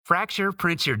Fracture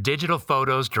prints your digital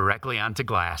photos directly onto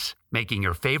glass, making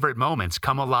your favorite moments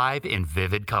come alive in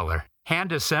vivid color.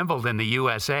 Hand-assembled in the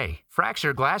USA,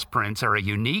 Fracture glass prints are a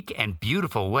unique and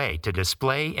beautiful way to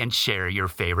display and share your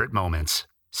favorite moments.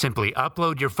 Simply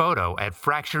upload your photo at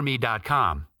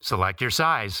FractureMe.com, select your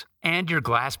size, and your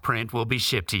glass print will be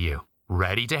shipped to you,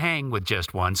 ready to hang with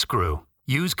just one screw.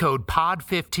 Use code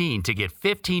POD15 to get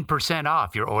 15%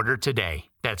 off your order today.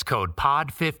 That's code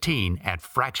POD15 at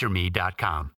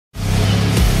FractureMe.com.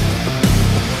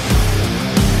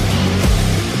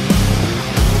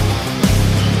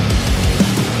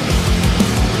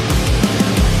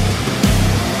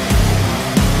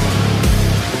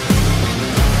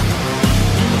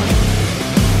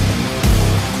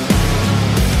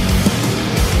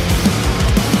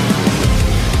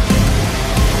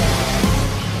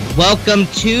 Welcome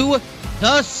to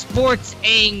The Sports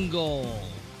Angle.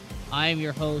 I'm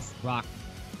your host, Rock.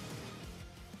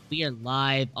 We are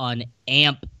live on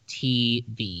AMP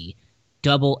TV,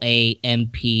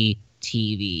 AAMP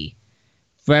TV.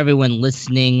 For everyone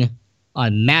listening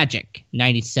on Magic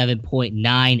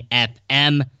 97.9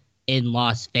 FM in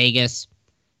Las Vegas,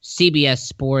 CBS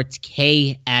Sports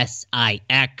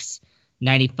KSIX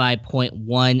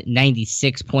 95.1,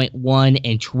 96.1,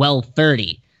 and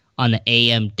 1230 on the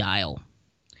AM dial,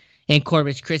 in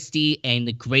Corpus Christi and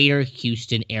the greater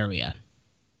Houston area.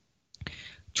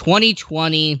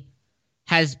 2020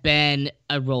 has been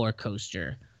a roller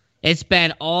coaster. It's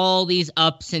been all these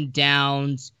ups and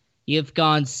downs. You've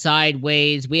gone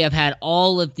sideways. We have had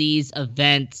all of these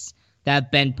events that have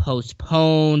been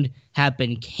postponed, have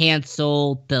been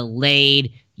canceled,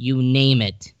 delayed, you name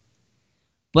it.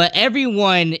 But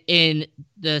everyone in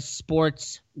the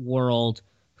sports world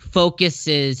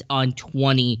focuses on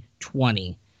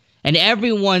 2020, and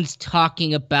everyone's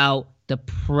talking about the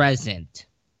present.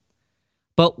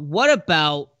 But what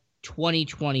about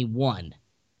 2021?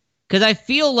 Because I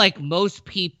feel like most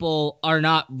people are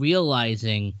not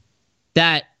realizing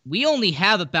that we only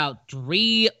have about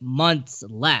 3 months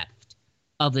left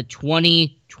of the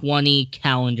 2020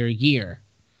 calendar year.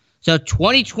 So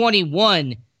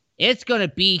 2021, it's going to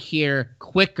be here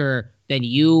quicker than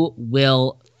you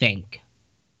will think.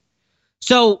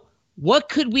 So what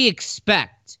could we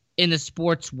expect in the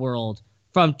sports world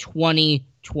from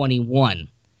 2021? I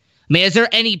mean, is there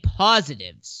any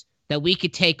positives that we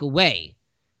could take away?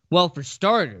 Well, for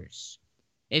starters,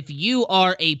 if you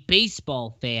are a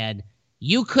baseball fan,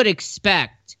 you could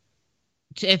expect,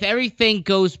 if everything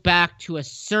goes back to a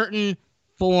certain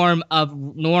form of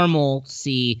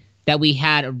normalcy that we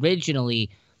had originally,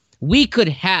 we could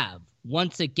have,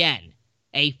 once again,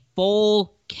 a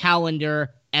full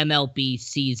calendar MLB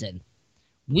season.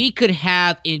 We could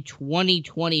have in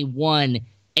 2021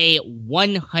 a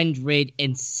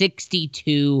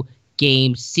 162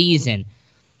 game season.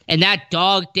 And that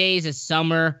dog days of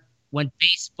summer when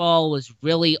baseball was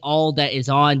really all that is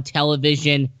on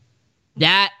television,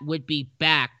 that would be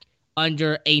back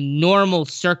under a normal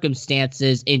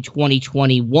circumstances in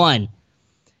 2021.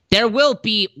 There will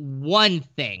be one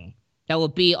thing that will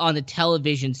be on the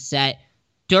television set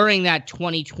during that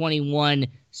 2021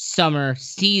 summer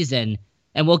season,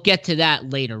 and we'll get to that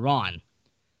later on.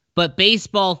 But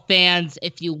baseball fans,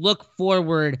 if you look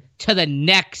forward to the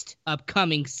next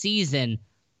upcoming season,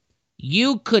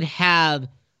 you could have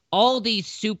all these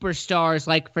superstars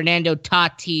like Fernando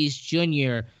Tatis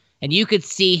Jr., and you could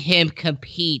see him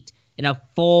compete in a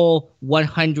full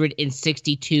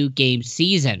 162 game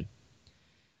season.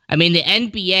 I mean, the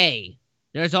NBA,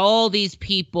 there's all these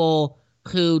people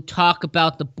who talk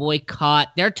about the boycott.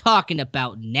 They're talking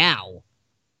about now.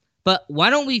 But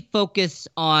why don't we focus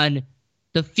on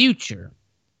the future,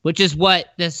 which is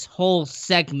what this whole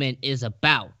segment is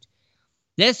about.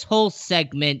 This whole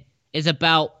segment is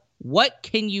about what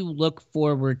can you look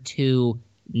forward to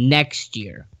next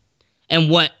year.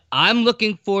 And what I'm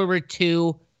looking forward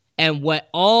to and what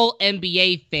all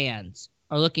NBA fans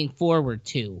are looking forward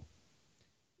to.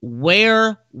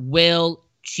 Where will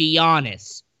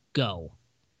Giannis go?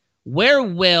 Where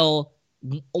will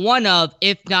one of,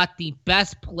 if not the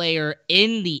best player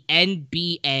in the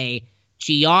NBA,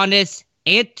 Giannis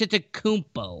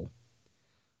Antetokounmpo,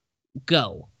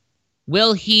 go?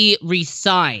 Will he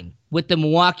resign with the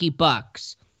Milwaukee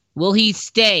Bucks? Will he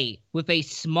stay with a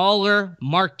smaller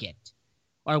market?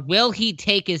 Or will he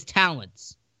take his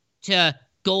talents to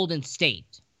Golden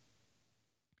State?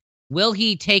 Will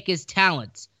he take his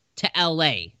talents to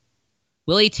LA?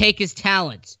 Will he take his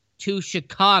talents to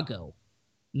Chicago,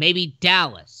 maybe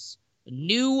Dallas,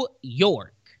 New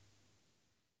York,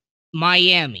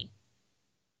 Miami?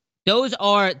 Those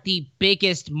are the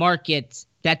biggest markets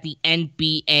that the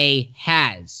NBA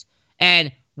has.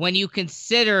 And when you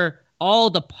consider all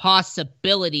the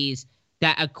possibilities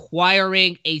that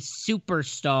acquiring a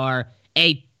superstar,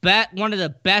 one of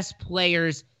the best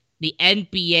players the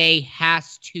NBA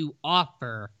has to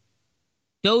offer,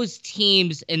 those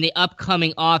teams in the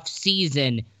upcoming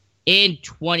offseason in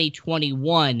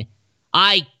 2021,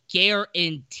 I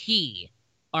guarantee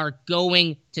are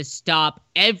going to stop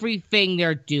everything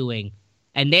they're doing,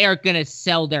 and they are going to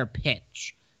sell their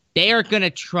pitch. They are going to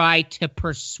try to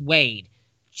persuade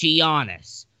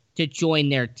Giannis to join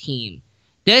their team.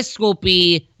 This will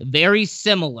be very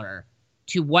similar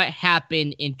to what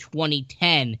happened in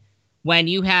 2010 when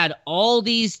you had all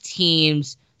these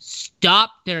teams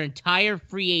stop their entire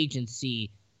free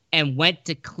agency and went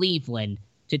to Cleveland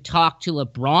to talk to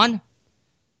LeBron.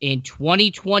 In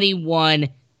 2021,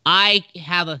 I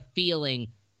have a feeling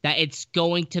that it's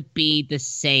going to be the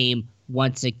same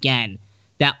once again.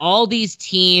 That all these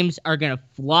teams are going to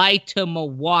fly to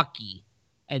Milwaukee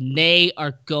and they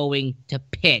are going to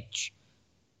pitch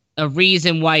a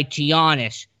reason why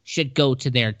Giannis should go to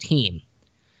their team.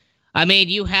 I mean,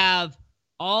 you have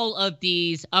all of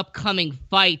these upcoming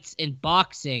fights in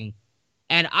boxing,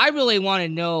 and I really want to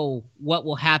know what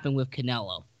will happen with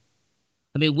Canelo.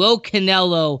 I mean, will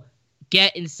Canelo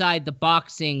get inside the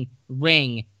boxing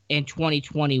ring in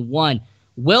 2021?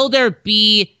 Will there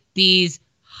be these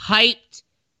hyped,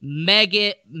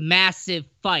 mega, massive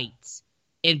fights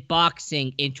in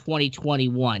boxing in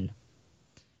 2021?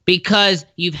 Because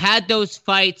you've had those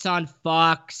fights on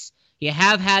Fox, you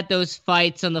have had those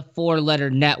fights on the Four Letter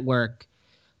Network,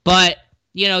 but,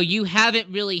 you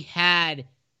haven't really had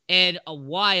in a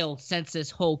while since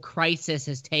this whole crisis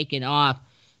has taken off.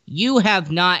 You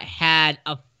have not had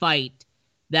a fight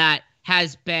that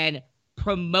has been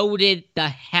promoted the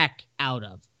heck out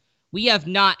of. We have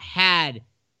not had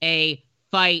a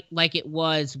fight like it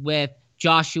was with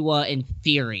Joshua and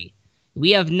Fury.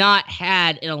 We have not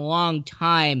had in a long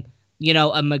time, a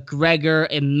McGregor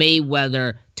and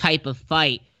Mayweather type of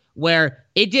fight where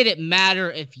it didn't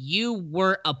matter if you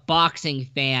were a boxing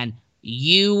fan,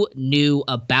 you knew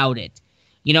about it.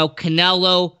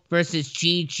 Canelo versus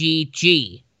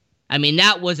GGG. I mean,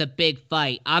 that was a big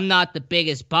fight. I'm not the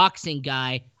biggest boxing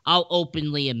guy. I'll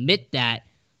openly admit that.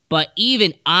 But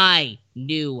even I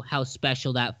knew how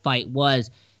special that fight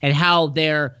was and how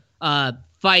their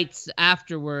fights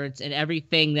afterwards and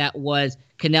everything that was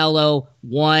Canelo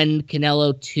 1,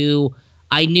 Canelo 2,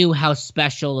 I knew how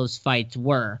special those fights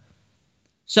were.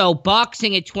 So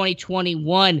boxing in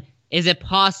 2021, is it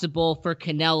possible for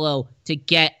Canelo to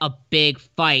get a big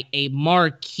fight, a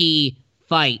marquee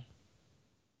fight?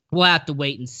 We'll have to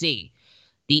wait and see.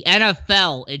 The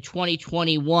NFL in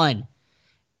 2021,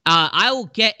 I will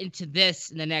get into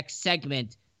this in the next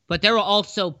segment, but there will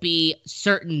also be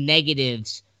certain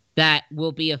negatives that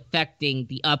will be affecting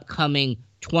the upcoming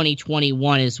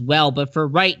 2021 as well. But for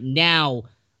right now,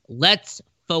 let's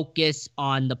focus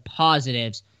on the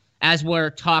positives. As we're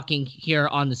talking here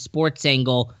on the Sports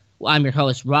Angle, I'm your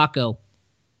host, Rocco.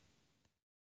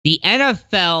 The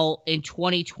NFL in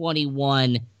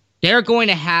 2021, they're going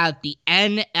to have the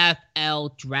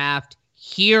NFL draft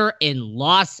here in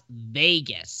Las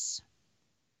Vegas.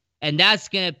 And that's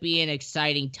going to be an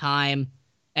exciting time.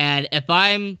 And if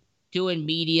I'm doing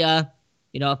media,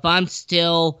 if I'm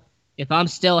still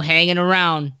hanging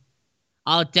around,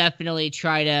 I'll definitely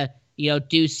try to,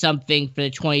 do something for the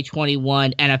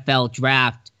 2021 NFL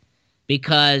draft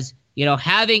because,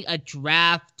 having a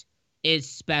draft is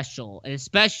special, and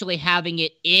especially having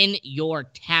it in your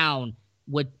town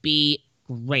would be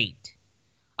great.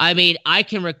 I mean, I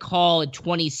can recall in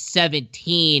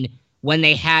 2017 when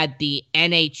they had the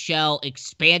NHL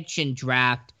expansion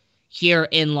draft here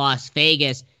in Las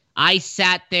Vegas. I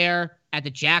sat there at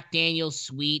the Jack Daniel's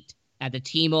suite at the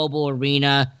T-Mobile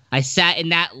Arena. I sat in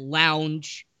that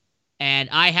lounge, and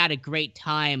I had a great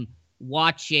time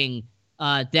watching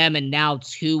them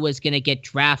announce who was going to get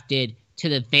drafted to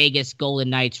the Vegas Golden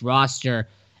Knights roster.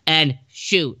 And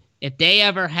shoot, if they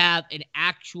ever have an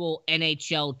actual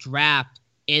NHL draft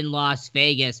in Las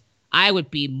Vegas, I would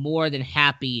be more than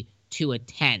happy to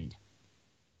attend.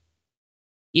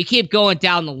 You keep going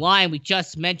down the line. We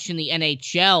just mentioned the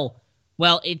NHL.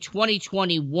 Well, in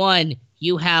 2021,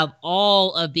 you have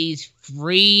all of these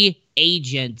free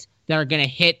agents that are going to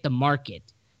hit the market.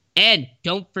 And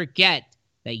don't forget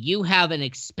that you have an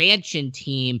expansion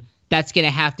team that's going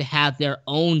to have their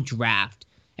own draft,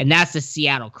 and that's the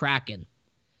Seattle Kraken.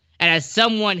 And as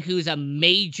someone who's a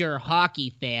major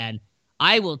hockey fan,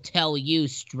 I will tell you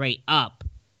straight up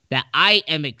that I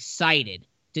am excited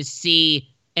to see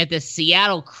if the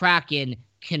Seattle Kraken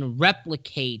can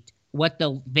replicate what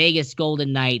the Vegas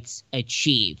Golden Knights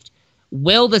achieved.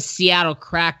 will the Seattle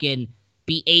Kraken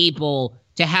be able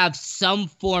to have some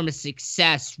form of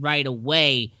success right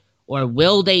away, or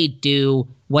will they do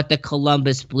what the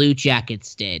Columbus Blue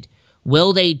Jackets did?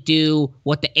 Will they do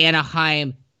what the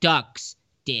Anaheim Ducks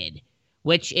did,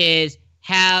 which is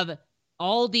have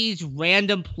all these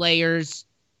random players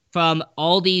from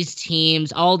all these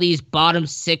teams, all these bottom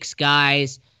six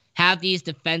guys, have these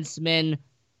defensemen,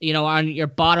 on your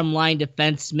bottom line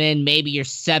defenseman, maybe your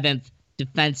seventh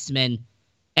defenseman,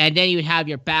 and then you would have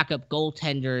your backup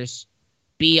goaltenders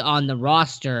be on the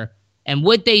roster. And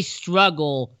would they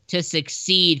struggle to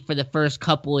succeed for the first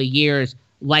couple of years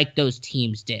like those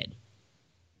teams did?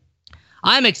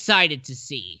 I'm excited to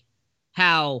see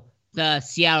how the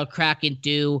Seattle Kraken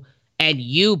do, and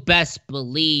you best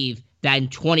believe that in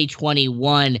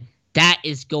 2021, that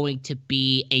is going to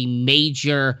be a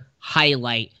major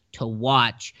highlight to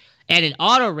watch. And in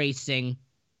auto racing,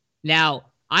 now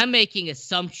I'm making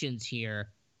assumptions here,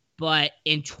 but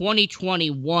in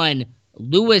 2021,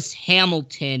 Lewis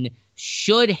Hamilton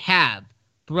should have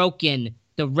broken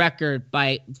the record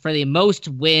for the most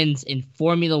wins in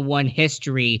Formula One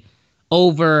history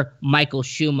over Michael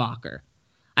Schumacher.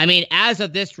 I mean, as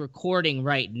of this recording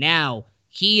right now,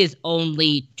 he is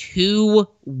only 2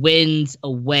 wins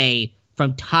away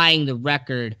from tying the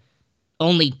record,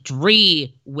 only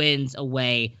 3 wins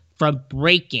away from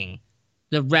breaking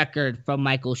the record from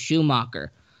Michael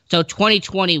Schumacher. So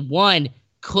 2021,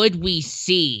 could we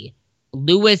see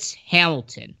Lewis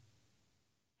Hamilton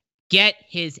get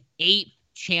his 8th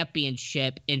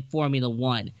championship in Formula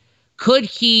One? Could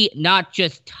he not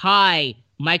just tie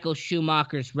Michael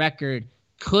Schumacher's record,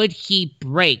 could he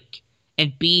break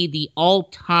and be the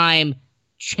all-time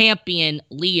champion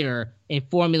leader in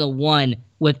Formula One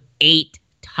with 8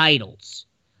 titles?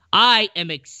 I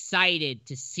am excited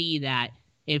to see that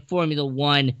in Formula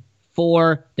One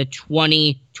for the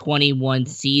 2021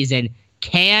 season.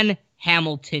 Can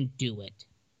Hamilton do it?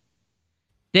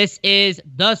 This is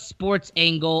The Sports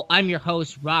Angle. I'm your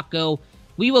host, Rocco.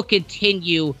 We will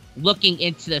continue looking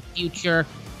into the future,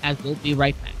 as we'll be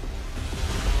right back.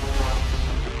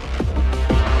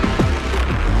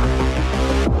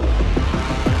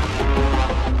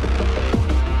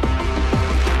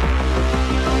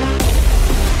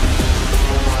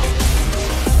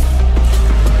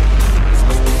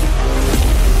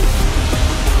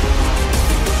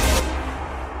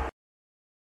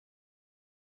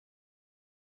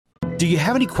 Do you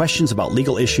have any questions about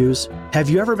legal issues? Have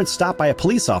you ever been stopped by a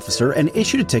police officer and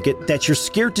issued a ticket that you're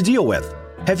scared to deal with?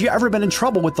 Have you ever been in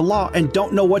trouble with the law and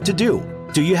don't know what to do?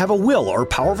 Do you have a will or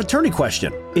power of attorney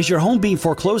question? Is your home being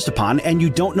foreclosed upon and you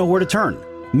don't know where to turn?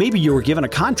 Maybe you were given a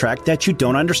contract that you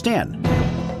don't understand.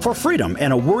 For freedom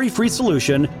and a worry-free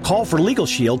solution, call for Legal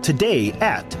Shield today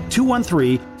at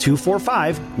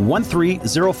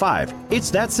 213-245-1305. It's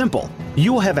that simple.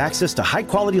 You will have access to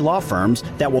high-quality law firms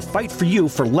that will fight for you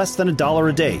for less than $1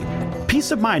 a day. Peace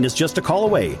of mind is just a call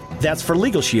away. That's for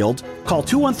Legal Shield. Call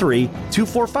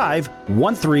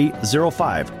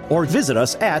 213-245-1305 or visit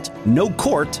us at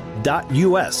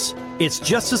nocourt.us. It's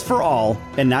justice for all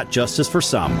and not justice for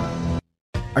some.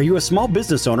 Are you a small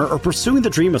business owner or pursuing the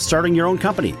dream of starting your own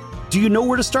company? Do you know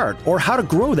where to start or how to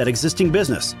grow that existing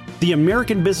business? The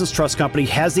American Business Trust Company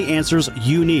has the answers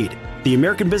you need. The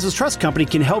American Business Trust Company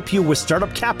can help you with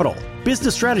startup capital,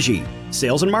 business strategy,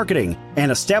 sales and marketing,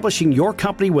 and establishing your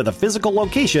company with a physical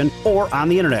location or on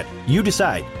the internet. You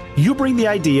decide. You bring the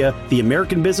idea, the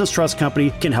American Business Trust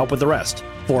Company can help with the rest.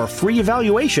 For a free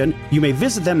evaluation, you may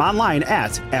visit them online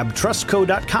at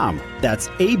abtrustco.com. That's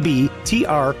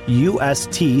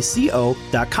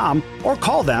ABTRUSTCO.com or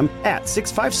call them at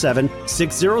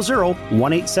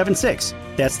 657-600-1876.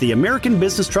 That's the American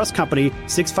Business Trust Company,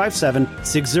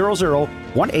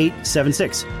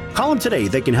 657-600-1876. Call them today.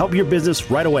 They can help your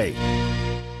business right away.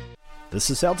 This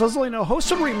is Sal Tozzolino,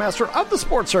 host and remaster of The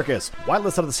Sports Circus. Why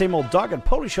listen to the same old dog and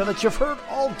pony show that you've heard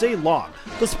all day long?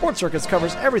 The Sports Circus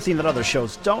covers everything that other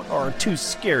shows don't or are too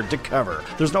scared to cover.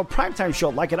 There's no primetime show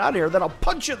like it out here that'll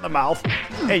punch you in the mouth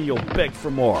and you'll beg for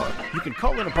more. You can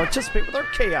call in and participate with our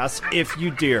chaos if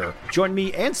you dare. Join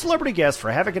me and celebrity guests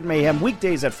for Havoc and Mayhem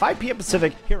weekdays at 5 p.m.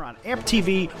 Pacific here on AMP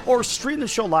TV or stream the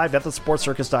show live at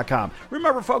thesportcircus.com.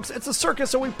 Remember, folks, it's a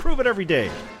circus and we prove it every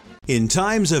day. In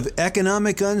times of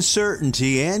economic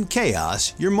uncertainty and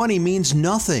chaos, your money means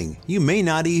nothing. You may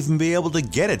not even be able to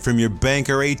get it from your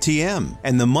bank or ATM.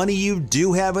 And the money you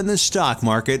do have in the stock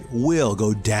market will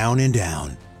go down and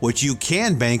down. What you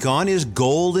can bank on is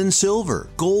gold and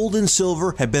silver. Gold and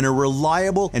silver have been a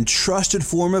reliable and trusted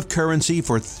form of currency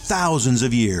for thousands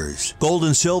of years. Gold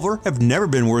and silver have never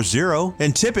been worth zero,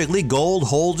 and typically gold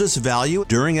holds its value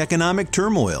during economic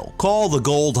turmoil. Call the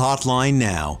Gold Hotline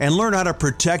now and learn how to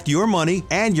protect your money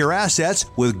and your assets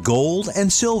with gold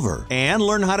and silver. And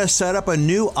learn how to set up a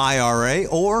new IRA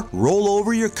or roll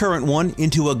over your current one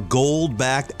into a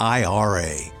gold-backed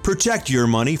IRA. Protect your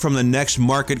money from the next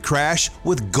market crash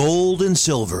with gold and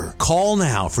silver. Call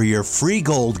now for your free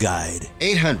gold guide.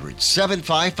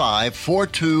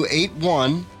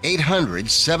 800-755-4281.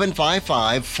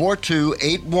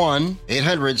 800-755-4281.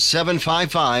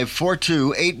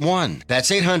 800-755-4281.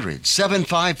 That's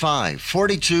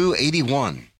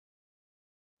 800-755-4281.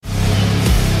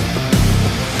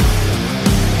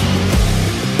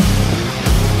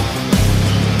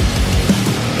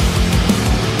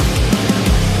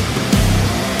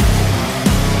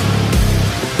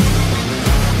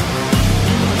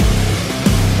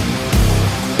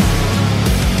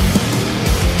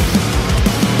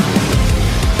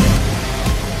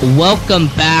 Welcome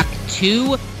back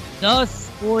to The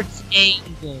Sports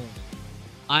Angle.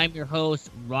 I'm your host,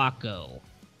 Rocco.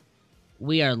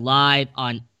 We are live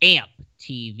on AMP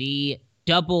TV,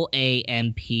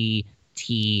 AAMP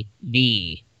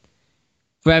TV.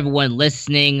 For everyone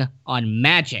listening on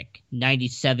Magic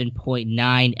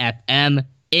 97.9 FM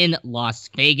in Las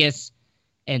Vegas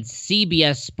and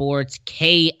CBS Sports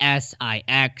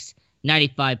KSIX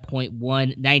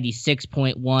 95.1,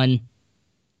 96.1,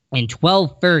 and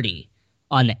 1230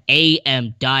 on the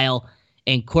AM dial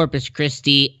in Corpus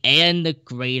Christi and the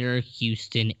greater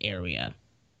Houston area.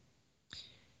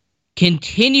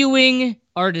 Continuing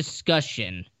our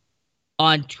discussion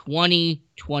on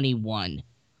 2021.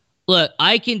 Look,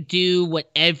 I can do what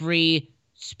every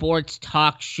sports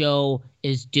talk show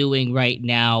is doing right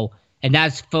now, and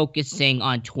that's focusing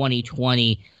on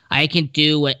 2020. I can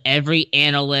do what every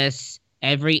analyst,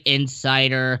 every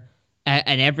insider,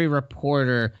 and every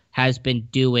reporter has been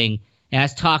doing, and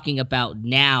that's talking about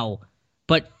now.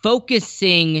 But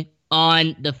focusing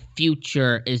on the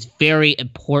future is very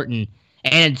important.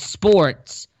 And in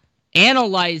sports,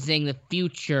 analyzing the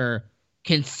future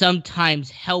can sometimes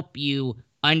help you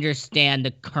understand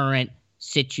the current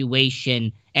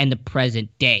situation and the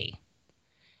present day.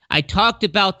 I talked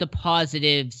about the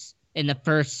positives in the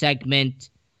first segment.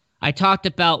 I talked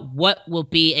about what will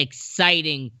be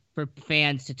exciting for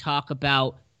fans to talk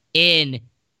about in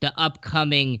the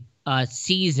upcoming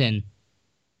season.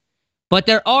 But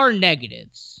there are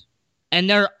negatives, and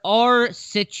there are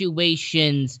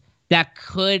situations that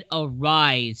could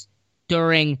arise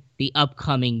during the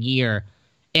upcoming year.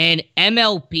 In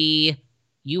MLB,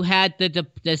 you had the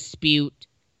dispute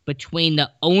between the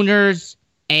owners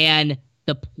and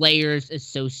the Players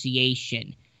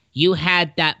Association. You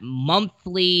had that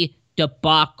monthly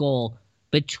debacle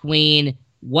between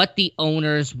what the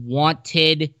owners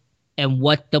wanted and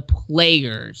what the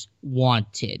players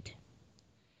wanted.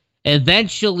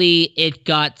 Eventually, it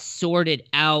got sorted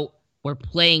out. We're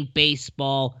playing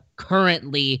baseball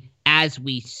currently as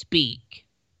we speak.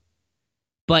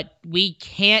 But we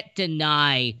can't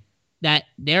deny that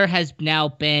there has now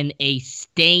been a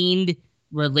stained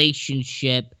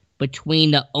relationship between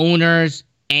the owners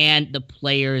and the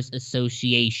Players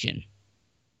Association.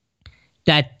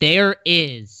 That there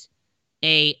is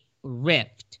a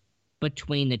rift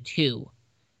between the two.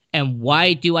 And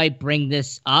why do I bring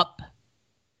this up?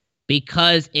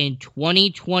 Because in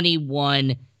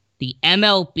 2021, the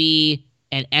MLB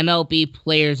and MLB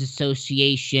Players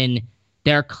Association,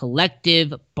 their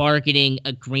collective bargaining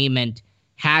agreement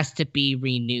has to be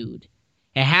renewed.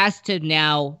 It has to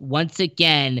now, once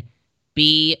again,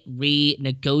 be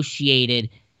renegotiated.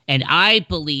 And I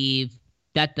believe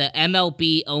that the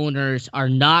MLB owners are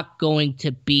not going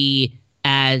to be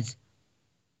as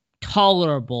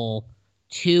tolerable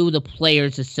to the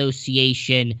Players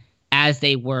Association as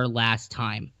they were last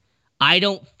time. I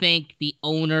don't think the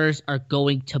owners are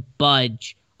going to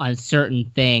budge on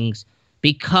certain things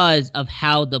because of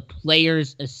how the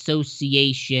Players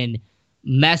Association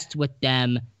messed with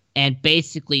them and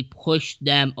basically pushed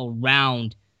them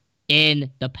around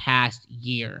in the past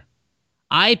year.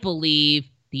 I believe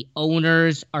the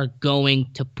owners are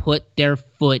going to put their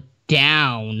foot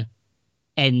down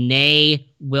and they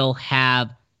will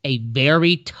have a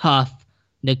very tough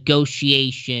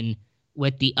negotiation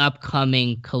with the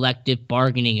upcoming collective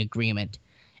bargaining agreement.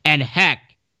 And heck,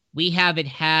 we haven't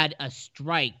had a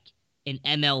strike in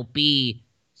MLB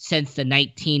since the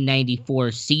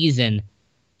 1994 season.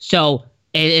 So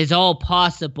it is all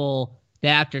possible that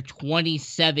after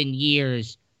 27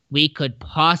 years, we could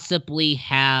possibly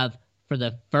have for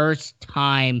the first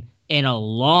time in a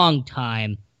long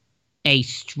time, a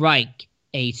strike,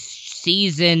 a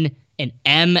season, an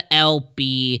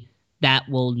MLB that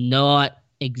will not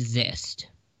exist.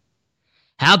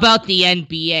 How about the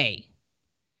NBA?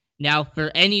 Now,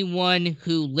 for anyone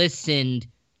who listened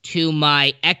to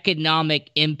my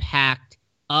economic impact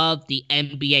of the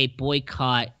NBA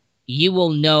boycott, you will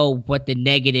know what the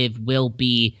negative will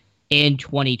be in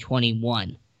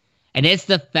 2021. And it's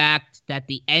the fact that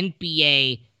the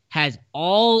NBA has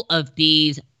all of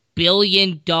these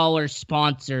billion-dollar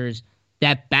sponsors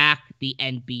that back the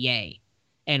NBA.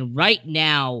 And right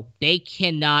now, they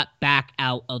cannot back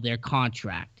out of their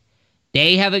contract.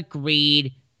 They have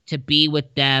agreed to be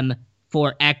with them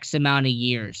for X amount of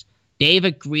years. They've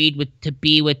agreed to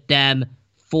be with them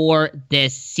for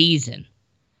this season.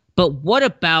 But what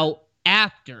about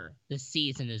after the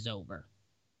season is over?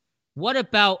 What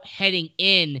about heading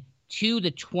in to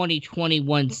the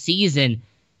 2021 season?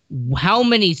 How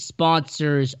many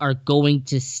sponsors are going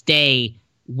to stay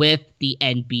with the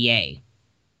NBA?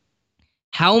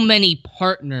 How many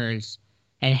partners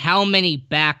and how many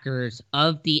backers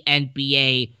of the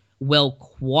NBA will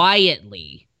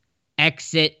quietly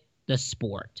exit the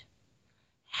sport?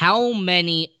 How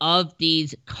many of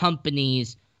these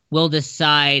companies will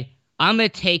decide, I'm going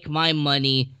to take my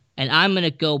money and I'm going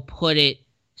to go put it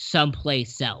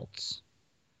someplace else?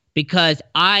 Because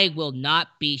I will not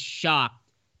be shocked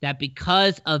that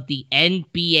because of the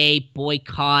NBA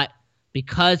boycott,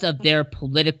 because of their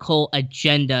political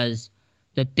agendas,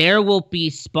 that there will be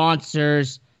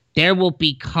sponsors, there will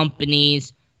be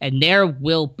companies, and there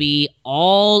will be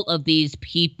all of these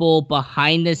people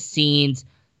behind the scenes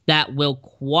that will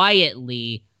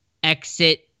quietly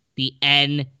exit the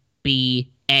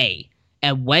NBA.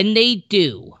 And when they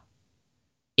do,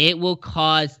 it will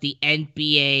cause the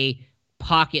NBA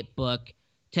pocketbook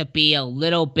to be a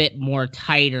little bit more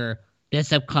tighter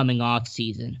this upcoming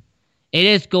offseason. It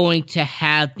is going to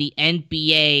have the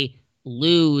NBA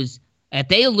lose, if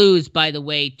they lose, by the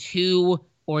way, 2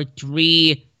 or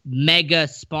 3 mega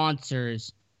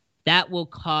sponsors, that will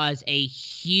cause a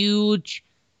huge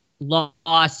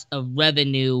loss of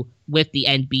revenue with the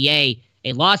NBA,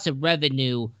 a loss of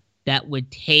revenue that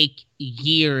would take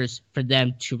years for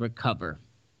them to recover.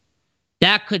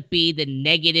 That could be the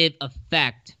negative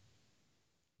effect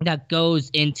that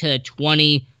goes into the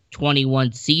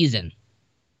 2021 season.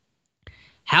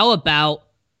 How about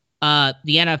the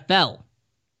NFL?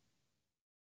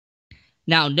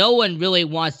 Now, no one really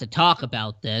wants to talk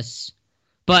about this,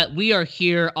 but we are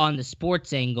here on the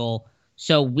Sports Angle,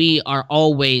 so we are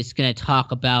always going to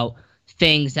talk about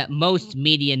things that most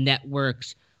media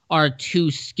networks are too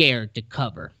scared to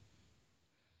cover.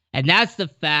 And that's the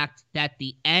fact that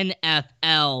the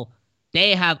NFL,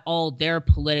 they have all their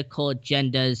political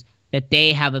agendas that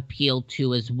they have appealed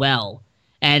to as well.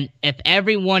 And if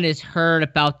everyone has heard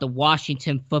about the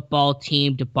Washington football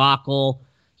team debacle,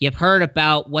 you've heard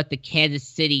about what the Kansas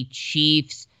City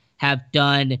Chiefs have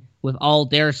done with all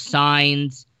their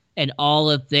signs and all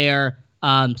of their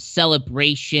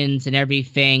celebrations and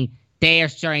everything. They are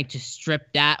starting to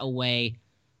strip that away.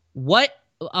 What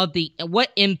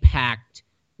impact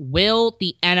will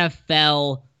the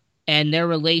NFL and their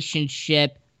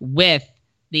relationship with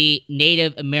the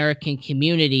Native American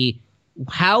community,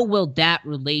 how will that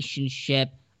relationship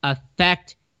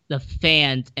affect the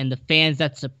fans and the fans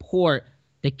that support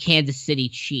the Kansas City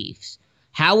Chiefs?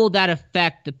 How will that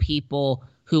affect the people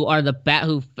who are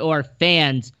who are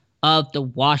fans of the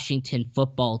Washington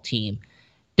football team?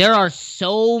 There are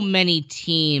so many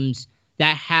teams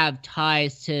that have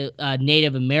ties to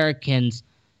Native Americans,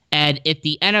 and if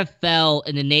the NFL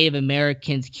and the Native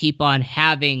Americans keep on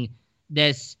having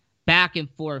this back and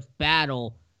forth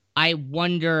battle, I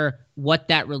wonder what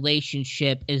that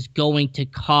relationship is going to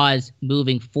cause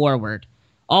moving forward.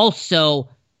 Also,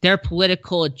 their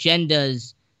political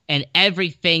agendas and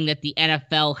everything that the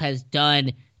NFL has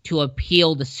done to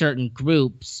appeal to certain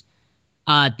groups,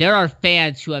 there are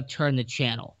fans who have turned the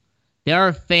channel. There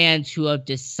are fans who have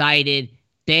decided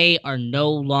they are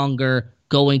no longer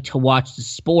going to watch the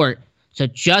sport. So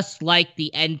just like the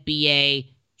NBA,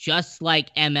 just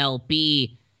like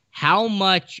MLB, how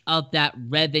much of that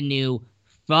revenue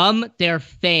from their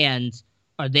fans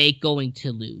are they going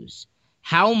to lose?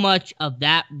 How much of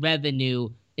that revenue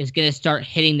is going to start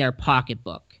hitting their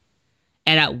pocketbook?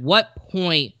 And at what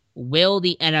point will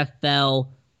the NFL,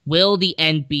 will the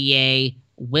NBA,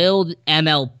 will the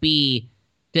MLB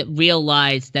that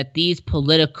realize that these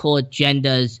political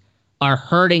agendas are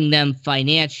hurting them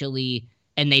financially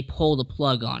and they pull the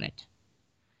plug on it?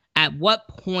 At what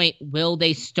point will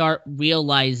they start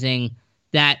realizing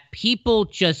that people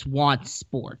just want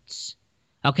sports?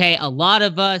 Okay, a lot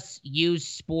of us use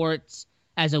sports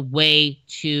as a way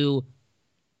to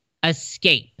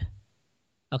escape.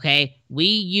 Okay, we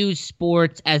use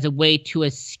sports as a way to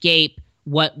escape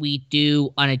what we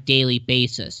do on a daily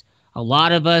basis. A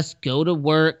lot of us go to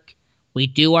work, we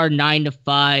do our 9 to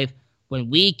 5. When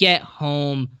we get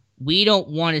home, we don't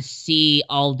want to see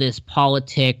all this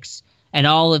politics and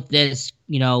all of this,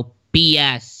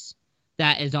 BS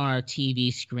that is on our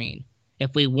TV screen.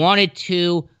 If we wanted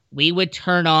to, we would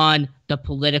turn on the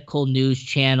political news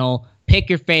channel. Pick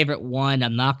your favorite one.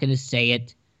 I'm not going to say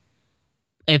it.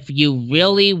 If you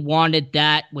really wanted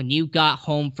that when you got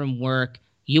home from work,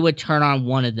 you would turn on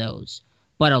one of those.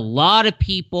 But a lot of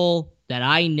people that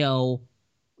I know,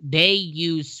 they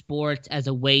use sports as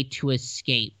a way to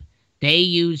escape. They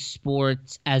use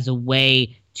sports as a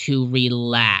way to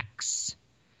relax.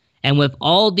 And with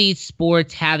all these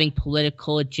sports having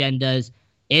political agendas,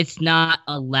 it's not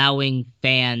allowing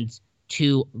fans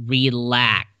to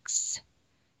relax.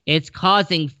 It's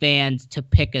causing fans to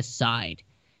pick a side.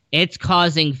 It's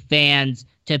causing fans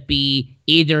to be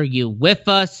either you with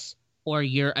us or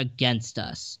you're against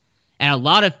us. And a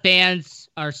lot of fans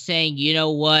are saying, you know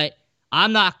what?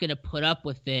 I'm not going to put up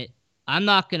with it. I'm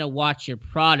not going to watch your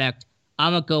product.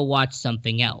 I'm going to go watch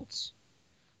something else.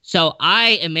 So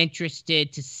I am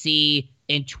interested to see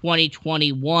in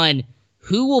 2021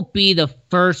 who will be the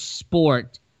first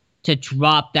sport to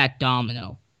drop that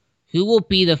domino. Who will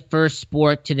be the first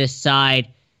sport to decide,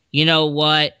 you know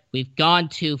what? We've gone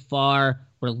too far.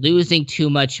 We're losing too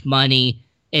much money.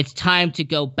 It's time to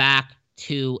go back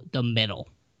to the middle.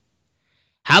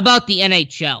 How about the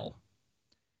NHL?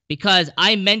 Because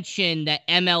I mentioned that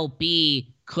MLB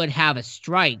could have a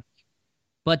strike,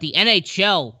 but the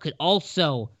NHL could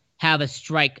also have a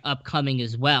strike upcoming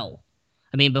as well.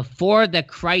 I mean, before the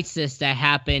crisis that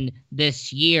happened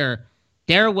this year,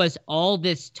 there was all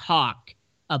this talk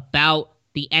about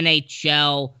the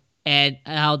NHL and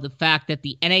how the fact that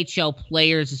the NHL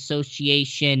Players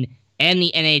Association and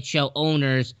the NHL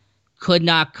owners could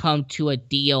not come to a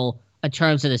deal in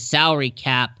terms of the salary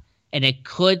cap, and it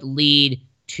could lead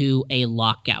to a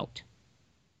lockout.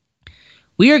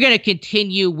 We are going to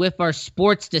continue with our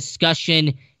sports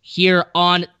discussion here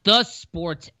on The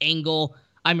Sports Angle.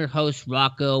 I'm your host,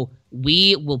 Rocco.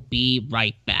 We will be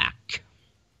right back.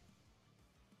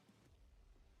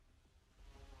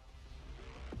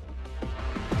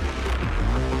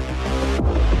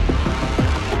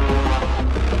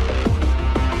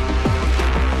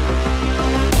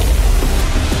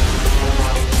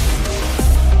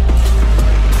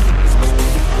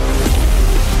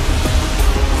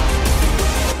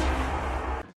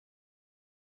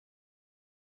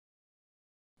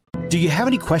 Do you have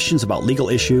any questions about legal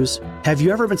issues? Have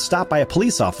you ever been stopped by a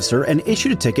police officer and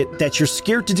issued a ticket that you're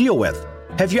scared to deal with?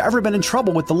 Have you ever been in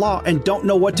trouble with the law and don't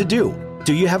know what to do?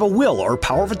 Do you have a will or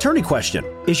power of attorney question?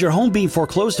 Is your home being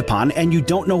foreclosed upon and you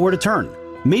don't know where to turn?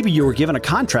 Maybe you were given a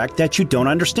contract that you don't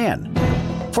understand.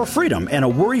 For freedom and a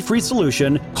worry-free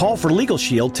solution, call for Legal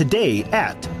Shield today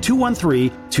at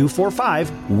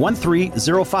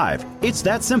 213-245-1305. It's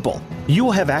that simple. You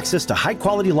will have access to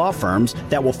high-quality law firms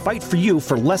that will fight for you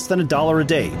for less than $1 a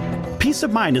day. Peace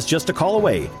of mind is just a call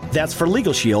away. That's for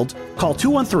Legal Shield. Call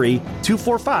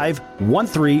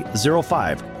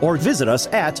 213-245-1305 or visit us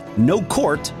at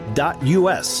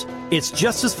nocourt.us. It's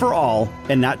justice for all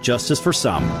and not justice for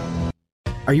some.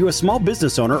 Are you a small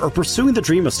business owner or pursuing the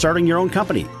dream of starting your own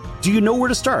company? Do you know where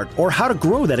to start or how to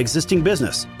grow that existing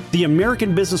business? The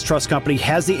American Business Trust Company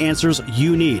has the answers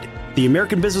you need. The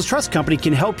American Business Trust Company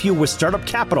can help you with startup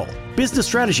capital, business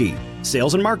strategy,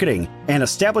 sales and marketing, and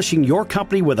establishing your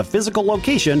company with a physical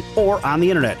location or on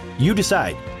the internet. You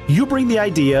decide. You bring the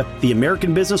idea, the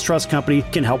American Business Trust Company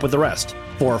can help with the rest.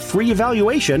 For a free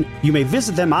evaluation, you may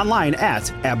visit them online at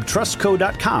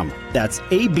abtrustco.com. That's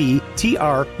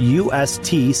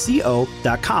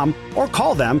ABTRUSTCO.com or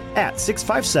call them at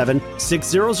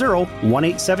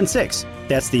 657-600-1876.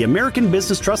 That's the American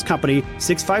Business Trust Company,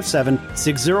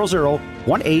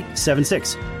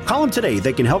 657-600-1876. Call them today.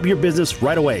 They can help your business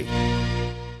right away.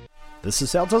 This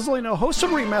is Sal Tozzolino, host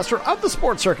and ringmaster of The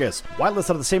Sports Circus. Why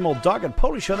listen to the same old dog and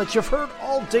pony show that you've heard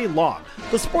all day long?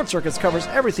 The Sports Circus covers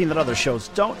everything that other shows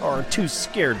don't or are too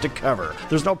scared to cover.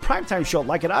 There's no primetime show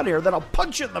like it out here that'll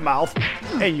punch you in the mouth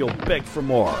and you'll beg for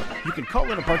more. You can call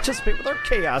in and participate with our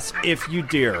chaos if you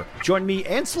dare. Join me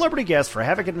and celebrity guests for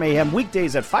Havoc and Mayhem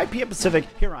weekdays at 5 p.m. Pacific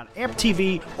here on AMP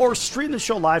TV or stream the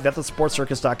show live at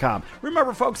thesportscircus.com.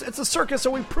 Remember, folks, it's a circus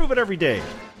and we prove it every day.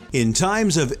 In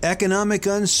times of economic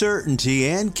uncertainty, uncertainty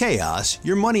and chaos,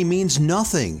 your money means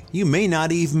nothing. You may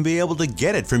not even be able to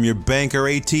get it from your bank or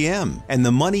ATM. And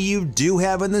the money you do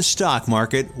have in the stock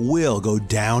market will go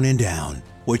down and down.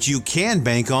 What you can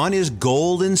bank on is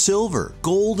gold and silver.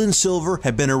 Gold and silver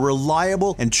have been a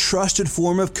reliable and trusted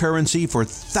form of currency for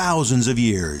thousands of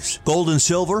years. Gold and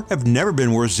silver have never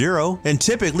been worth zero, and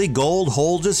typically gold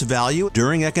holds its value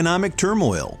during economic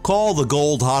turmoil. Call the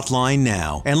Gold Hotline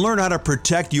now and learn how to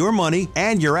protect your money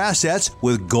and your assets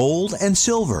with gold and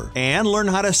silver. And learn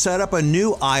how to set up a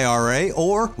new IRA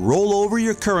or roll over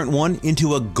your current one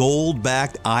into a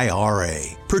gold-backed IRA.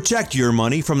 Protect your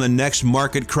money from the next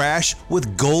market crash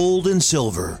with gold and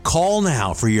silver. Call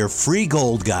now for your free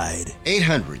gold guide.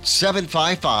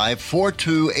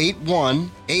 800-755-4281.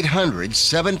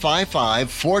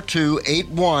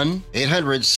 800-755-4281.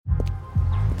 800.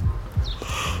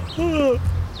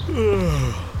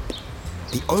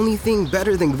 The only thing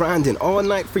better than grinding all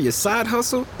night for your side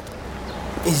hustle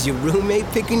is your roommate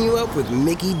picking you up with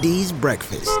Mickey D's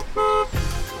breakfast.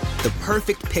 The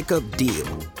perfect pickup deal.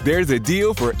 There's a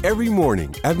deal for every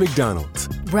morning at McDonald's.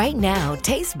 Right now,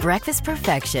 taste breakfast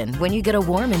perfection when you get a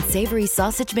warm and savory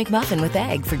sausage McMuffin with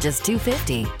egg for just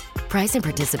 $2.50. Price and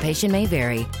participation may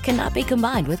vary. Cannot be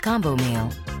combined with combo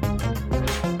meal.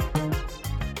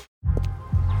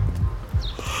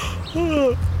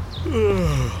 The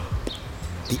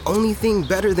only thing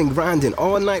better than grinding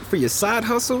all night for your side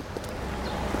hustle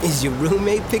is your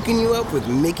roommate picking you up with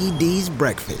Mickey D's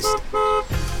breakfast.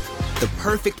 The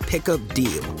perfect pickup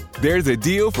deal. There's a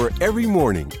deal for every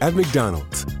morning at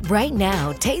McDonald's. Right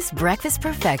now, taste breakfast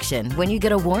perfection when you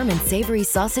get a warm and savory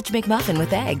sausage McMuffin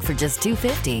with egg for just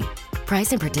 $2.50.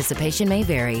 Price and participation may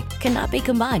vary. Cannot be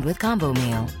combined with combo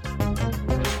meal.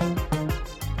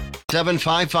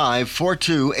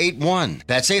 755-4281.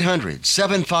 That's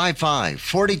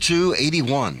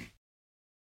 800-755-4281.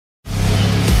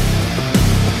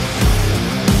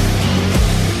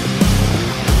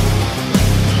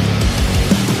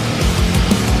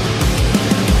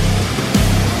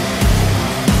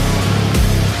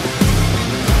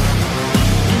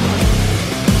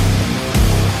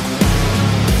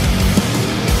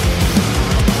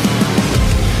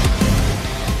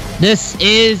 This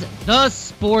is The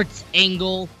Sports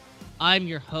Angle. I'm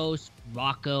your host,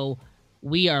 Rocco.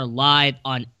 We are live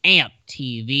on AMP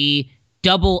TV,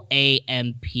 double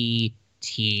AMP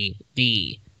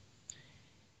TV.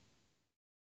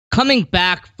 Coming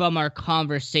back from our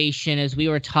conversation as we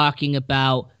were talking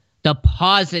about the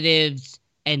positives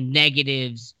and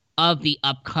negatives of the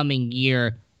upcoming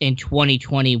year in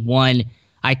 2021,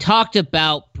 I talked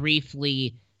about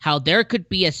briefly how there could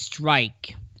be a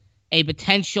strike, a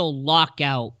potential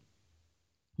lockout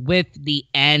with the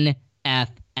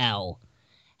NFL.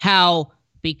 How,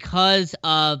 because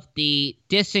of the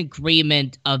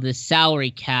disagreement of the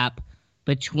salary cap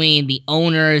between the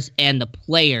owners and the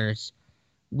players,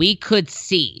 we could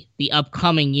see the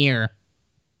upcoming year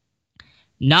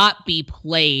not be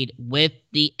played with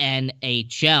the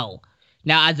NHL.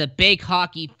 Now, as a big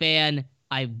hockey fan,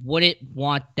 I wouldn't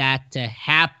want that to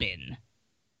happen.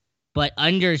 But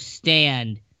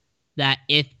understand that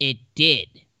if it did,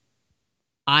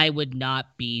 I would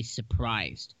not be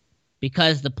surprised,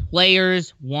 because the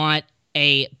players want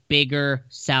a bigger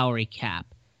salary cap.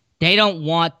 They don't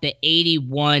want the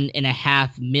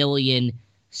 $81.5 million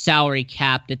salary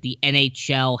cap that the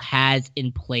NHL has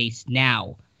in place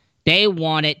now. They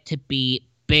want it to be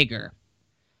bigger.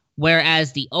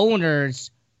 Whereas the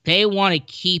owners, they want to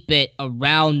keep it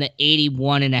around the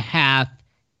 $81.5,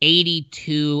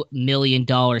 $82 million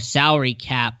salary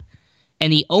cap.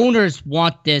 And the owners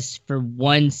want this for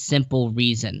one simple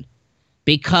reason.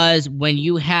 Because when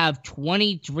you have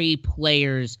 23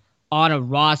 players on a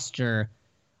roster,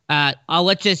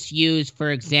 let's just use,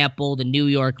 for example, the New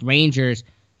York Rangers.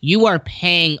 You are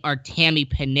paying Artemi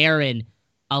Panarin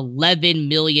 $11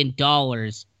 million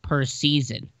per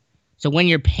season. So when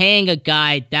you're paying a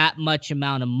guy that much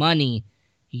amount of money,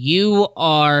 you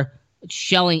are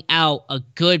shelling out a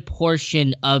good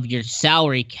portion of your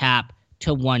salary cap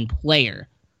to one player.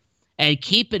 And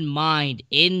keep in mind,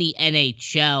 in the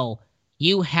NHL,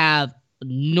 you have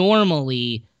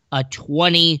normally a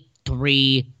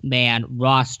 23-man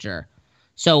roster.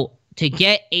 So to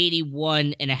get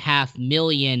 $81.5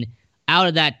 million out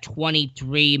of that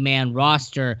 23-man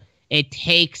roster, it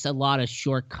takes a lot of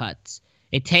shortcuts.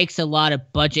 It takes a lot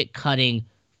of budget cutting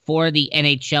for the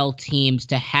NHL teams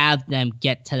to have them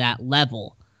get to that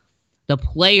level. The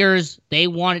players, they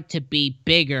want it to be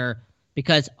bigger,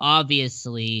 because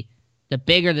obviously the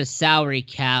bigger the salary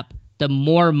cap, the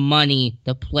more money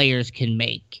the players can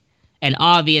make. And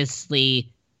obviously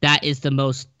that is the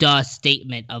most duh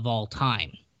statement of all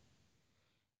time.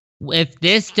 If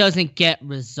this doesn't get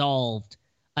resolved,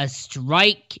 a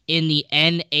strike in the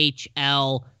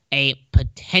NHL, a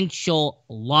potential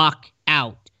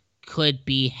lockout could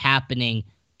be happening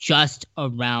just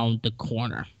around the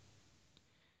corner.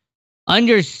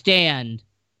 Understand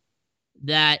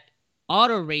that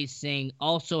auto racing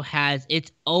also has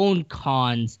its own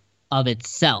cons of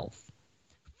itself.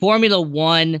 Formula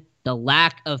One, the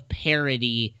lack of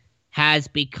parity has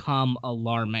become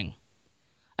alarming.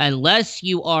 Unless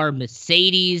you are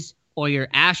Mercedes or you're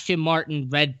Aston Martin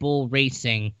Red Bull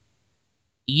Racing,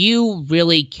 you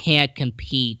really can't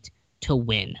compete to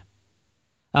win.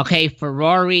 Okay,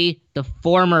 Ferrari, the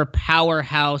former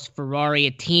powerhouse Ferrari,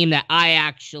 a team that I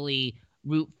actually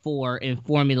root for in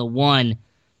Formula One,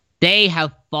 they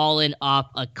have fallen off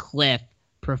a cliff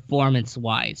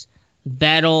performance-wise.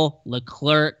 Vettel,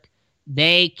 Leclerc,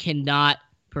 they cannot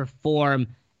perform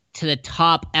to the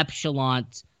top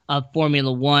echelons of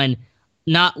Formula One,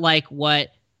 not like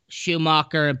what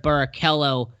Schumacher and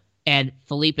Barrichello and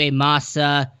Felipe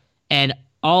Massa and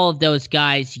all of those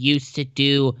guys used to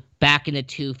do back in the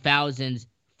 2000s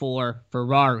for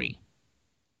Ferrari.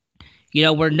 You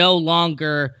know, we're no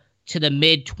longer to the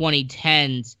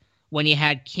mid-2010s when you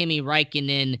had Kimi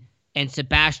Räikkönen and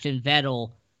Sebastian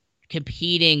Vettel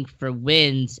competing for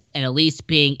wins and at least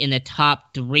being in the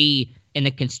top 3 in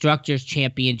the Constructors'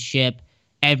 Championship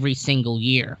every single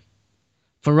year.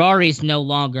 Ferrari's no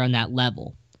longer on that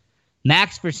level.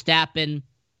 Max Verstappen,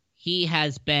 he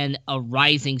has been a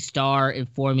rising star in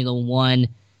Formula One,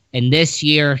 and this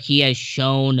year he has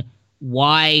shown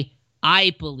why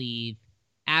I believe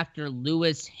after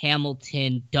Lewis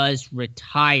Hamilton does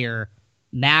retire,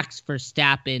 Max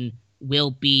Verstappen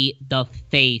will be the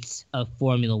face of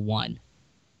Formula One.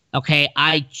 Okay,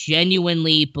 I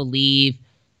genuinely believe,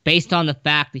 based on the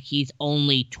fact that he's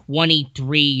only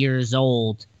 23 years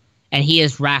old, and he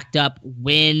has racked up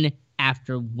win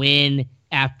after win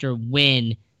after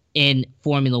win in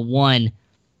Formula One,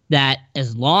 that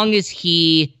as long as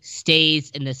he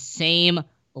stays in the same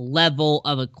level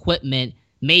of equipment,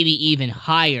 maybe even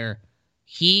higher,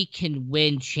 he can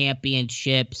win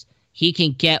championships. He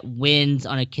can get wins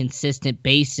on a consistent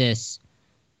basis.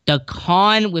 The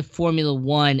con with Formula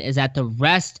One is that the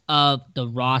rest of the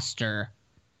roster,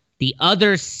 the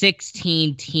other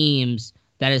 16 teams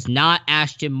that is not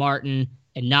Aston Martin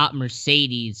and not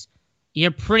Mercedes,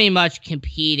 you're pretty much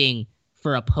competing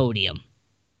for a podium.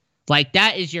 Like,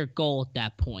 that is your goal at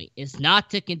that point. It's not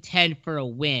to contend for a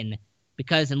win,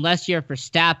 because unless you're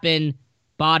Verstappen,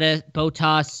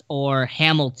 Bottas, or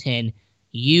Hamilton,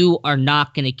 you are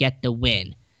not going to get the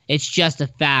win. It's just a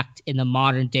fact in the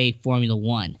modern day Formula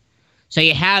One. So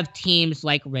you have teams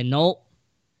like Renault,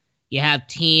 you have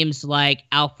teams like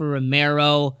Alfa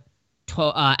Romeo,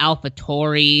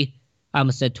 AlphaTauri, I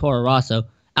almost said Toro Rosso,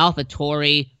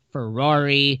 AlphaTauri,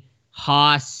 Ferrari,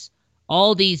 Haas,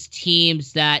 all these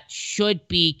teams that should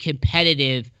be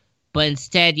competitive, but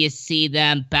instead you see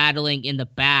them battling in the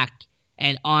back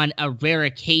and on a rare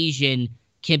occasion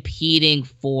competing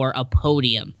for a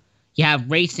podium. You have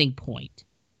Racing Point,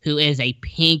 who is a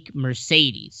pink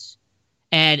Mercedes,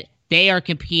 and they are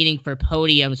competing for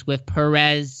podiums with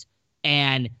Perez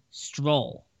and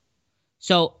Stroll.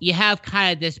 So you have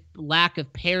kind of this lack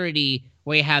of parity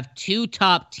where you have 2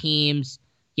 top teams.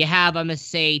 You have, I'm going to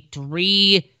say,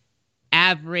 3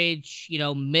 average,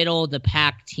 middle of the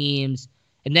pack teams.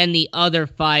 And then the other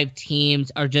 5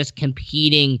 teams are just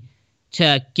competing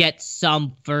to get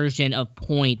some version of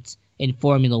points in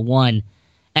Formula One.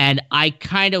 And I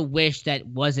kind of wish that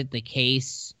wasn't the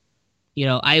case.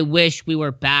 I wish we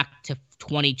were back to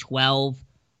 2012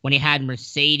 when you had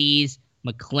Mercedes,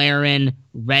 McLaren,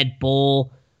 Red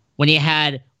Bull, when you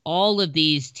had all of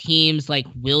these teams like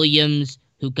Williams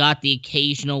who got the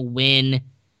occasional win.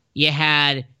 You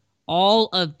had all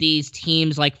of these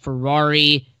teams like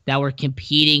Ferrari that were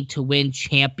competing to win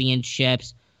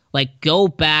championships. Like, go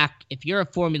back, if you're a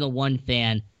Formula One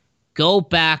fan, go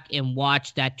back and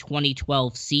watch that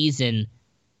 2012 season,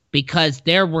 because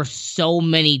there were so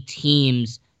many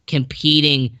teams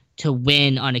competing to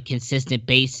win on a consistent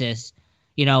basis.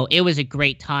 It was a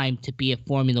great time to be a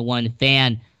Formula One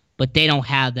fan, but they don't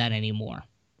have that anymore.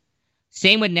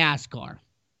 Same with NASCAR.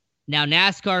 Now,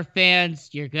 NASCAR fans,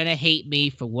 you're going to hate me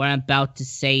for what I'm about to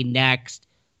say next,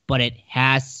 but it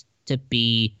has to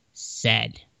be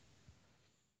said.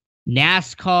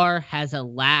 NASCAR has a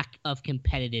lack of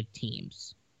competitive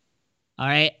teams. All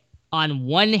right? On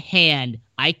one hand,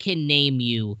 I can name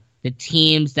you the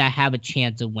teams that have a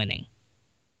chance of winning.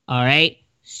 All right?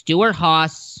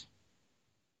 Stewart-Haas,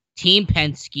 Team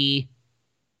Penske,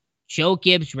 Joe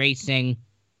Gibbs Racing,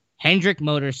 Hendrick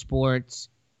Motorsports,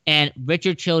 and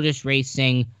Richard Childress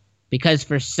Racing because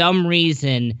for some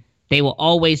reason they will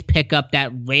always pick up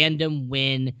that random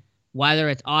win, whether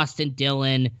it's Austin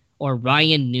Dillon or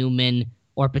Ryan Newman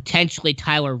or potentially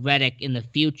Tyler Reddick in the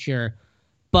future.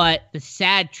 But the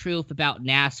sad truth about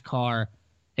NASCAR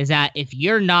is that if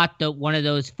you're not one of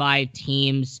those 5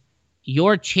 teams,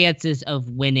 your chances of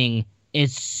winning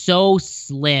is so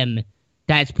slim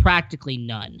that it's practically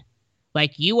none.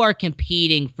 Like, you are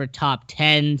competing for top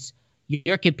 10s,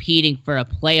 you're competing for a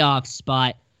playoff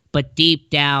spot, but deep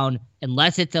down,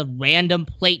 unless it's a random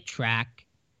plate track,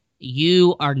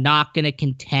 you are not going to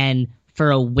contend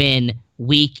for a win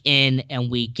week in and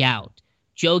week out.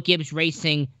 Joe Gibbs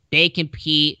Racing, they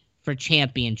compete for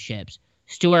championships.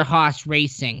 Stewart-Haas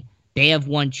Racing, they have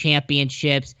won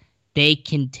championships. They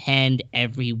contend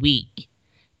every week.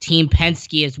 Team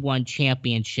Penske has won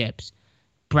championships.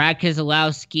 Brad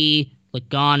Keselowski,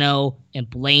 Logano, and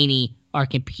Blaney are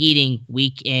competing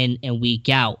week in and week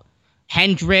out.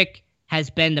 Hendrick has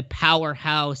been the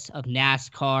powerhouse of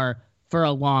NASCAR for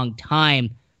a long time.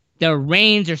 The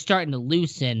reins are starting to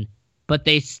loosen, but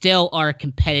they still are a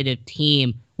competitive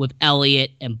team with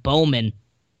Elliott and Bowman.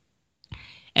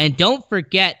 And don't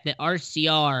forget that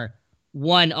RCR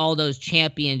won all those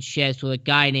championships with a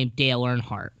guy named Dale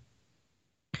Earnhardt.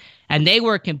 And they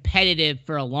were competitive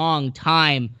for a long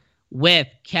time with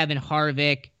Kevin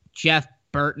Harvick, Jeff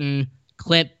Burton,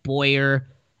 Clint Bowyer,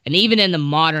 and even in the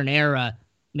modern era,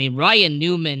 I mean, Ryan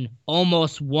Newman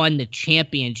almost won the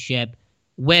championship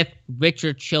with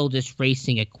Richard Childress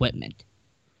Racing Equipment.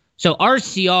 So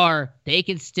RCR, they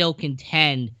can still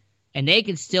contend, and they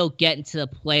can still get into the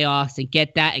playoffs and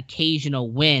get that occasional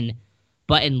win.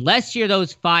 But unless you're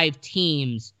those 5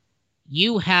 teams,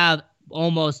 you have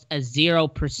almost a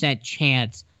 0%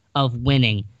 chance of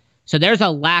winning. So there's a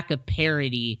lack of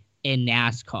parity in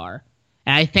NASCAR.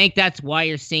 And I think that's why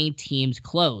you're seeing teams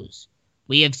close.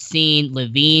 We have seen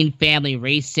Levine Family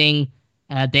Racing.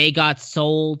 They got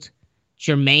sold.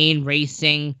 Germain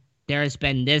Racing, there has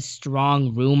been this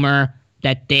strong rumor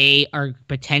that they are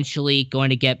potentially going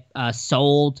to get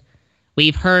sold.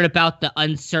 We've heard about the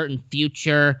uncertain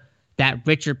future that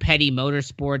Richard Petty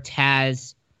Motorsports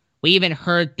has. We even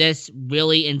heard this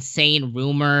really insane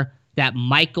rumor that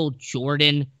Michael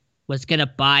Jordan was going to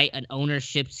buy an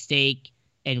ownership stake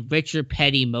in Richard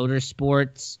Petty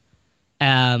Motorsports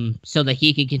so that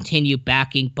he can continue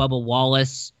backing Bubba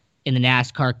Wallace in the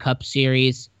NASCAR Cup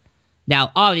Series.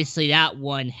 Now, obviously, that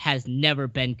one has never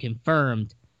been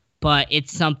confirmed, but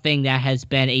it's something that has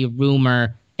been a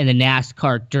rumor in the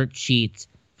NASCAR dirt sheets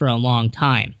for a long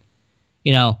time.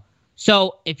 You know,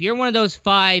 so if you're one of those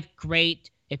 5, great.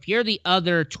 If you're the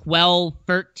other 12,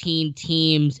 13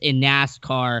 teams in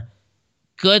NASCAR,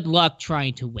 good luck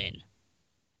trying to win.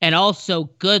 And also,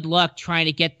 good luck trying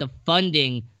to get the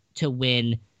funding to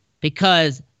win,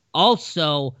 because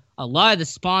also a lot of the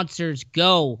sponsors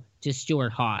go to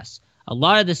Stewart-Haas. A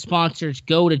lot of the sponsors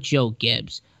go to Joe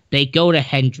Gibbs. They go to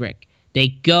Hendrick. They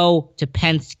go to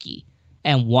Penske.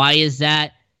 And why is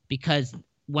that? Because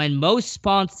when most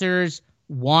sponsors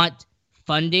want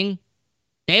funding,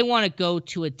 they want to go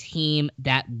to a team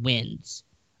that wins.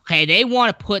 Okay, they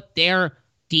want to put their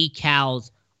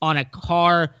decals on a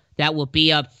car that will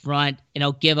be up front, and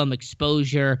it'll give them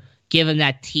exposure, give them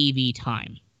that TV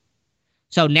time.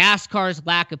 So NASCAR's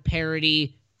lack of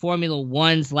parity, Formula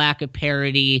One's lack of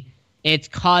parity, it's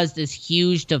caused this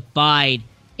huge divide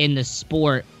in the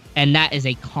sport, and that is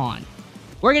a con.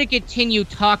 We're going to continue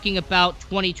talking about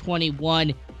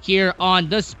 2021 here on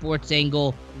The Sports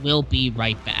Angle. We'll be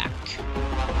right back.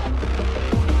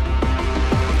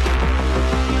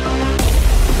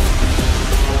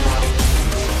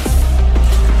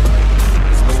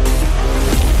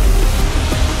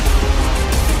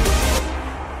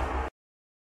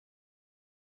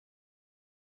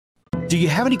 Do you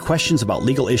have any questions about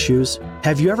legal issues?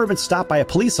 Have you ever been stopped by a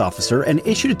police officer and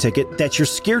issued a ticket that you're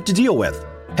scared to deal with?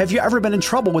 Have you ever been in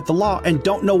trouble with the law and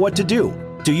don't know what to do?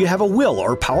 Do you have a will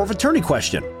or power of attorney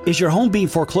question? Is your home being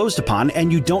foreclosed upon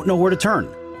and you don't know where to turn?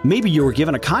 Maybe you were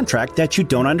given a contract that you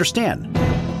don't understand.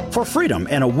 For freedom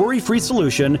and a worry-free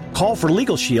solution, call for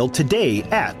Legal Shield today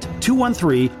at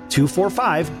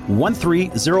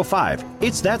 213-245-1305.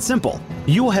 It's that simple.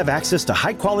 You will have access to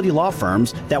high-quality law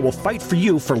firms that will fight for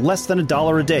you for less than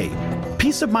 $1 a day.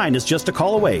 Peace of mind is just a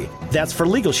call away. That's for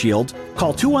Legal Shield.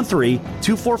 Call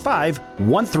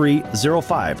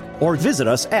 213-245-1305 or visit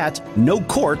us at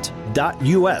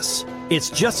nocourt.us. It's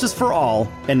justice for all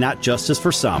and not justice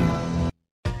for some.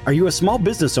 Are you a small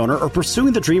business owner or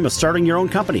pursuing the dream of starting your own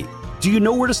company? Do you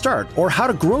know where to start or how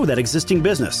to grow that existing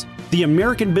business? The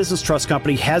American Business Trust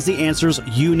Company has the answers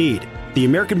you need. The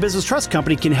American Business Trust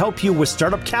Company can help you with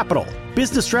startup capital,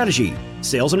 business strategy,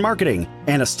 sales and marketing,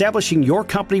 and establishing your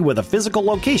company with a physical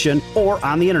location or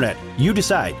on the internet. You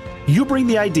decide. You bring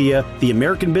the idea, the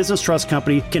American Business Trust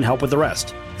Company can help with the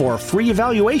rest. For a free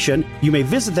evaluation, you may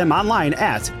visit them online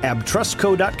at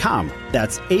abtrustco.com.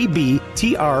 That's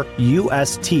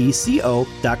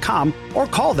ABTRUSTCO.com, or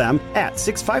call them at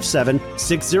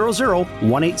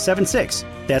 657-600-1876.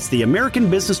 That's the American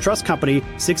Business Trust Company,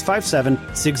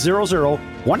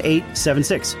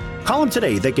 657-600-1876. Call them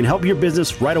today. They can help your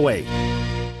business right away.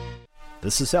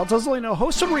 This is Sal Tozzolino,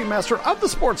 host and remaster of The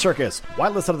Sports Circus. Why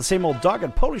listen to the same old dog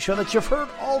and pony show that you've heard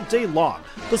all day long?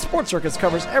 The Sports Circus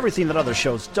covers everything that other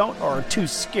shows don't or are too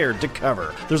scared to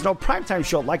cover. There's no primetime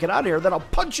show like it out here that'll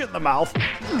punch you in the mouth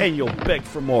and you'll beg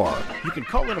for more. You can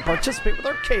call in and participate with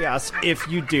our chaos if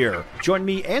you dare. Join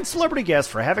me and celebrity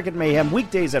guests for Havoc and Mayhem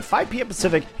weekdays at 5 p.m.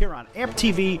 Pacific here on AMP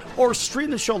TV, or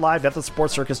stream the show live at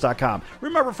thesportscircus.com.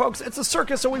 Remember, folks, it's a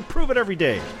circus and we prove it every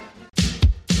day.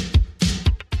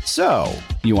 So,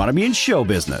 you want to be in show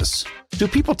business. Do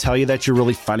people tell you that you're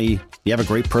really funny, you have a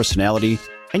great personality,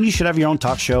 and you should have your own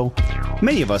talk show?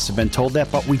 Many of us have been told that,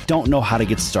 but we don't know how to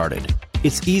get started.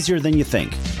 It's easier than you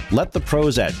think. Let the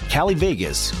pros at Cali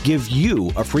Vegas give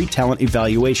you a free talent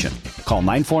evaluation. Call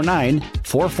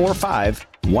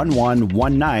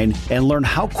 949-445-1119 and learn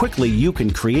how quickly you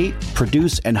can create,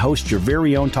 produce, and host your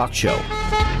very own talk show.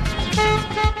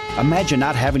 Imagine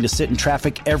not having to sit in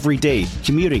traffic every day,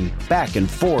 commuting back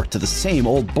and forth to the same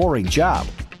old boring job.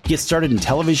 Get started in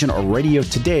television or radio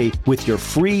today with your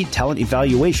free talent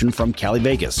evaluation from Cali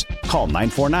Vegas. Call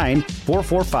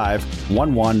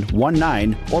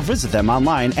 949-445-1119 or visit them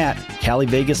online at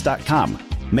calivegas.com.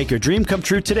 Make your dream come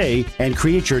true today and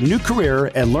create your new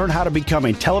career and learn how to become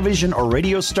a television or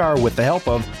radio star with the help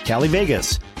of Cali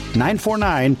Vegas.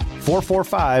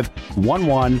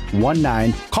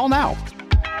 949-445-1119. Call now.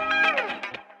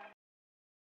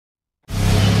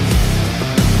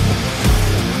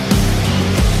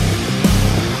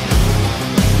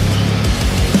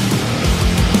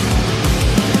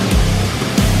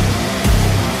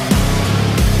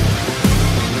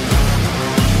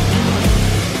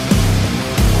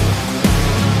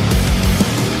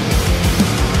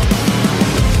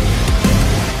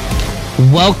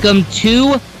 Welcome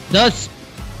to the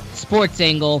Sports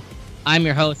Angle. I'm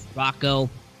your host, Rocco.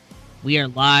 We are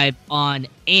live on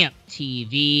AMP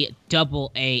TV,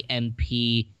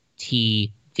 AAMP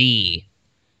TV.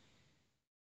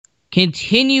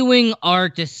 Continuing our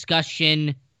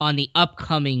discussion on the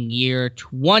upcoming year,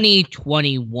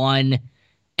 2021.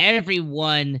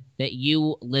 Everyone that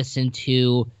you listen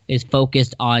to is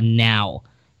focused on now.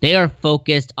 They are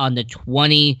focused on the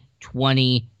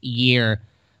 2020 year.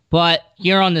 But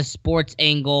here on the Sports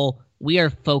Angle, we are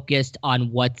focused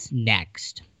on what's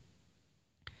next.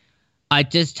 I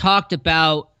just talked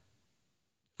about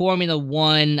Formula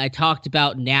One. I talked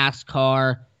about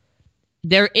NASCAR.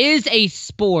 There is a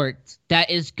sport that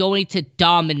is going to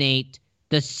dominate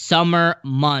the summer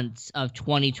months of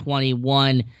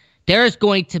 2021. There is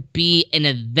going to be an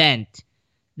event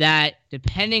that,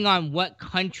 depending on what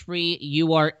country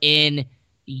you are in,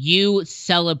 you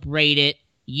celebrate it.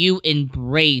 You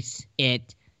embrace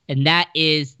it, and that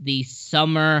is the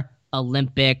Summer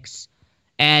Olympics.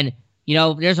 And, you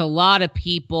know, there's a lot of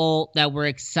people that were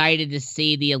excited to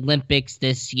see the Olympics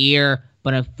this year,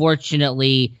 but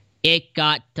unfortunately, it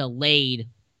got delayed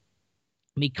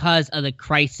because of the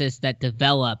crisis that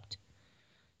developed.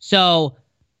 So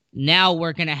now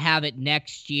we're going to have it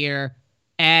next year,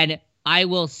 and I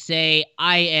will say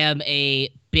I am a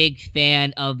big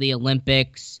fan of the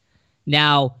Olympics.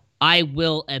 Now, I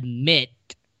will admit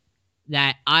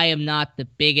that I am not the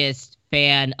biggest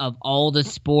fan of all the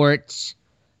sports,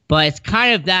 but it's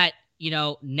kind of that, you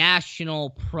know,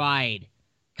 national pride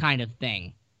kind of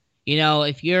thing. You know,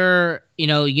 if you're, you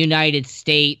know, United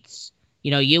States,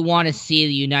 you know, you want to see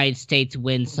the United States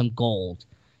win some gold.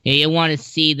 You want to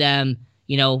see them,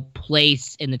 you know,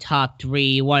 place in the top 3.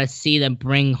 You want to see them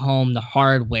bring home the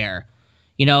hardware.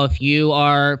 You know, if you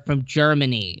are from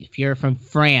Germany, if you're from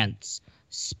France,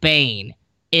 Spain,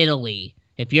 Italy,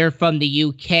 if you're from the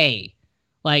UK,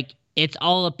 like, it's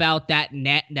all about that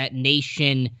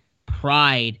nation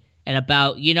pride and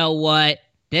about, you know what,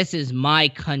 this is my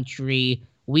country,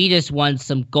 we just won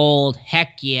some gold,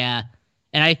 heck yeah.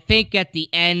 And I think at the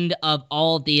end of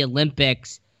all the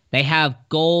Olympics, they have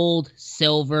gold,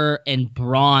 silver, and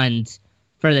bronze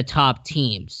for the top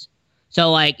teams.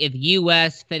 So, like, if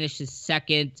U.S. finishes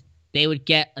second, they would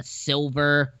get a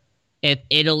silver. If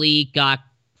Italy got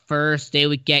first, they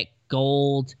would get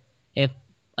gold. If,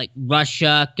 like,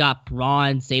 Russia got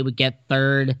bronze, they would get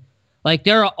third. Like,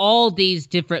 there are all these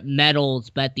different medals,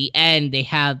 but at the end, they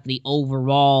have the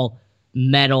overall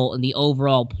medal and the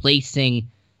overall placing.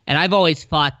 And I've always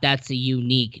thought that's a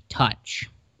unique touch.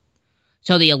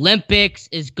 So the Olympics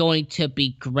is going to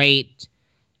be great.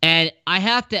 And I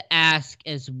have to ask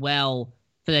as well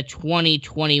for the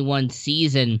 2021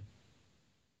 season,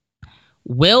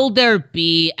 will there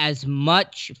be as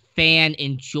much fan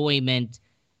enjoyment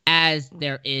as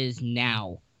there is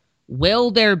now?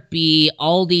 Will there be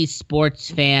all these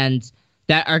sports fans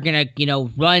that are going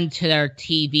to, run to their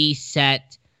TV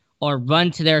set or run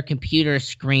to their computer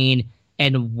screen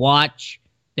and watch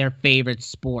their favorite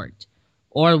sport?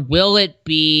 Or will it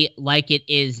be like it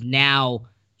is now,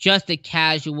 just a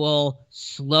casual,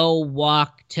 slow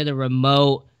walk to the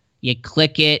remote, you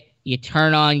click it, you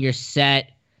turn on your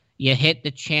set, you hit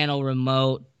the channel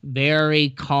remote very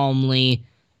calmly,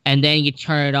 and then you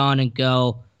turn it on and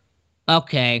go,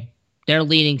 okay, they're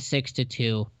leading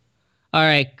 6-2. All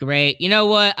right, great. You know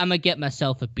what? I'm going to get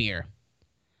myself a beer.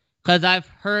 Because I've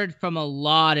heard from a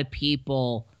lot of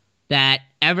people that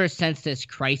ever since this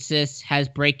crisis has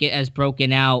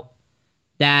broken out,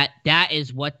 that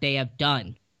is what they have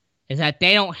done. Is that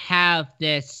they don't have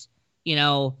this,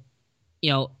 in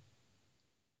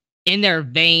their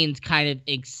veins kind of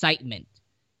excitement.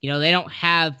 They don't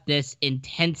have this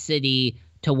intensity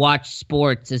to watch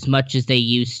sports as much as they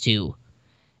used to.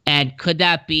 And could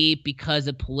that be because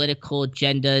of political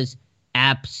agendas?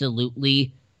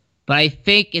 Absolutely. But I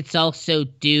think it's also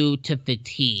due to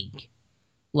fatigue.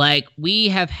 Like, we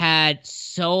have had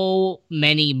so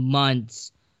many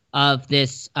months of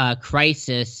this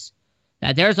crisis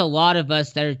that there's a lot of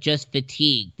us that are just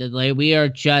fatigued. That we are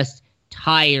just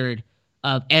tired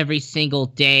of every single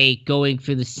day going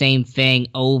through the same thing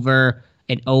over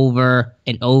and over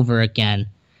and over again.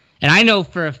 And I know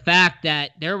for a fact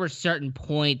that there were certain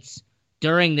points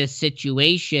during this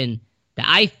situation that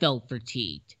I felt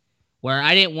fatigued, where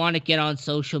I didn't want to get on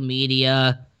social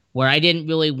media, where I didn't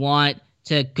really want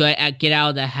to get out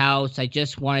of the house. I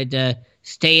just wanted to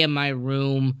stay in my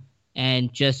room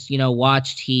and just,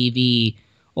 watch TV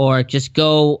or just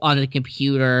go on the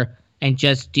computer and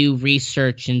just do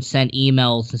research and send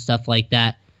emails and stuff like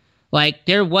that. Like,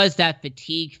 there was that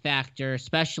fatigue factor,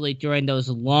 especially during those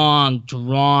long,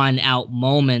 drawn-out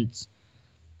moments.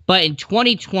 But in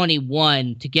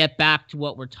 2021, to get back to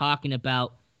what we're talking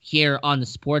about here on the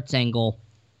Sports Angle,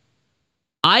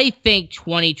 I think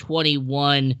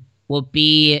 2021 will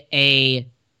be a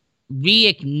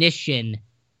reignition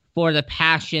for the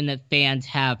passion that fans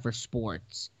have for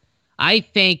sports. I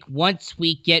think once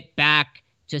we get back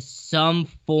to some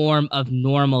form of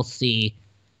normalcy,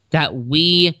 that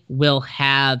we will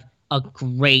have a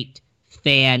great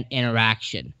fan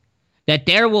interaction. That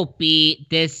there will be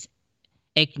this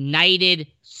ignited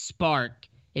spark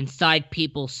inside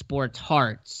people's sports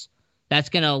hearts that's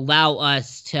going to allow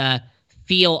us to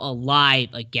feel alive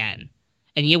again.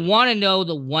 And you want to know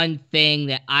the one thing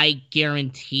that I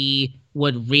guarantee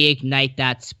would reignite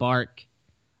that spark?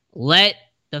 Let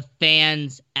the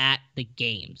fans at the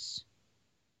games.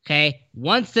 Okay?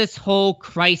 Once this whole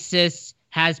crisis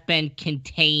has been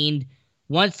contained,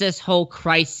 once this whole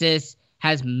crisis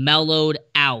has mellowed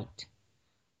out,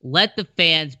 let the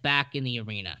fans back in the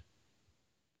arena.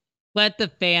 Let the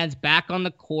fans back on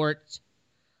the courts.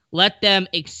 Let them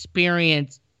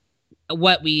experience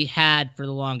what we had for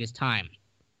the longest time.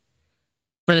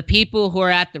 For the people who are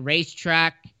at the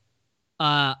racetrack,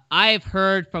 I've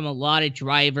heard from a lot of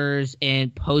drivers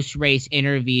in post-race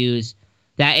interviews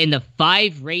that in the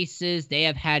 5 races they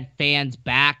have had fans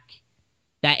back,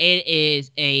 that it is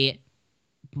a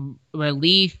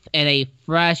relief and a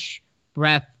fresh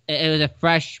breath. It was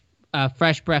a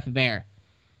fresh breath of air,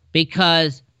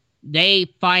 because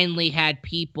they finally had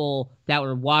people that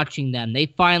were watching them. They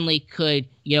finally could,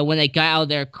 when they got out of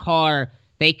their car,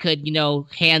 they could,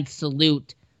 hand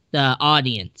salute the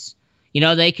audience.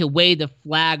 They could wave the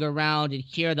flag around and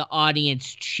hear the audience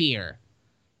cheer.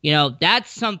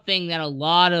 That's something that a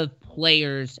lot of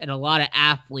players and a lot of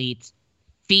athletes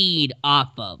feed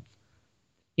off of.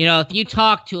 If you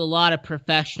talk to a lot of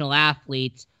professional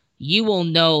athletes, you will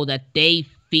know that they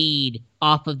feed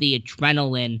off of the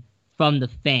adrenaline from the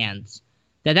fans.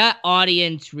 That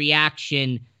audience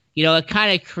reaction, it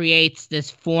kind of creates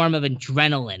this form of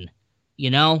adrenaline,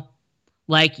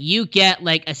 Like, you get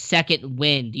like a second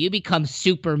wind. You become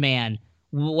Superman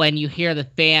when you hear the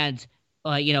fans,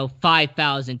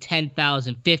 5,000,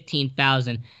 10,000,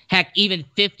 15,000, heck, even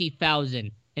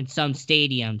 50,000 in some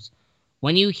stadiums.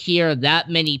 When you hear that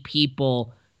many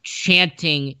people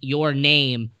chanting your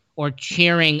name or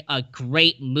cheering a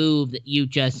great move that you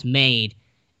just made,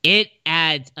 it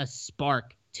adds a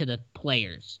spark to the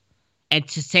players. And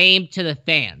same to the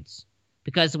fans.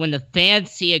 Because when the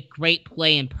fans see a great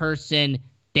play in person,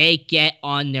 they get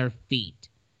on their feet.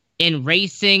 In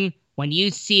racing, when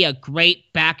you see a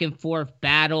great back and forth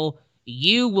battle,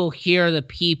 you will hear the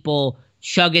people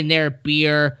chugging their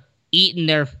beer, eating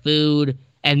their food,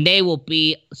 and they will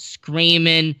be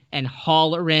screaming and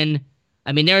hollering.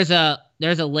 I mean, there's a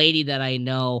lady that I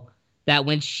know that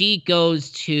when she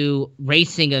goes to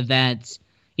racing events,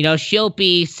 she'll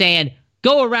be saying,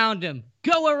 "Go around him,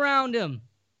 go around him."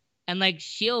 And like,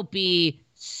 she'll be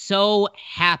so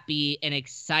happy and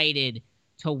excited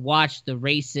to watch the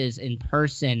races in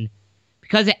person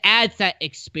because it adds that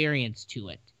experience to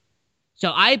it.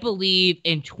 So I believe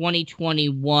in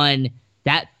 2021,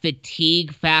 that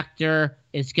fatigue factor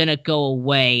is going to go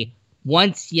away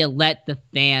once you let the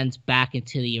fans back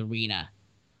into the arena.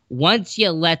 Once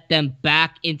you let them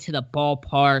back into the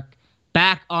ballpark,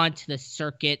 back onto the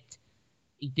circuit,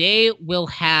 they will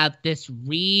have this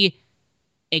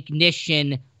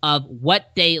ignition of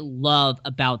what they love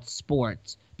about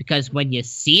sports. Because when you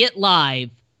see it live,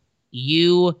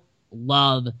 you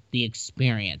love the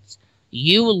experience.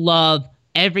 You love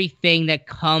everything that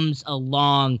comes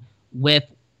along with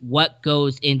what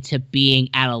goes into being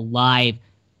at a live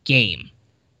game,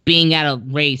 being at a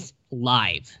race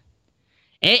live.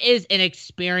 It is an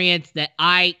experience that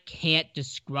I can't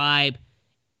describe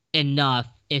enough.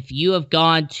 If you have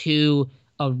gone to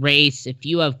a race, if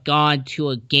you have gone to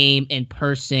a game in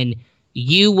person,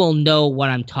 you will know what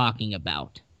I'm talking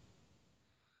about.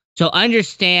 So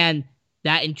understand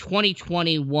that in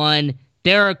 2021,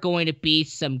 there are going to be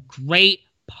some great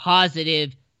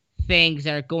positive things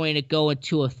that are going to go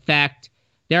into effect.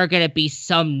 There are going to be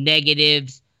some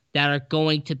negatives that are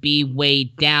going to be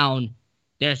weighed down.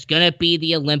 There's going to be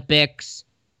the Olympics.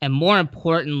 And more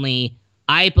importantly,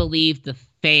 I believe the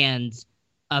fans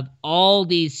of all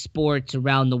these sports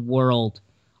around the world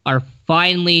are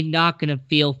finally not going to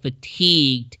feel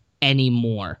fatigued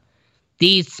anymore.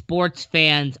 These sports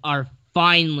fans are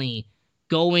finally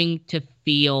going to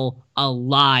feel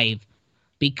alive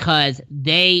because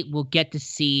they will get to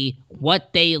see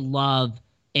what they love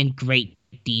in great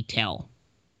detail.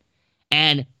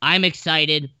 And I'm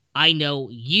excited. I know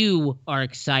you are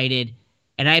excited.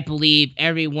 And I believe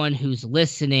everyone who's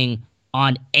listening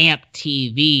on AMP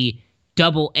TV,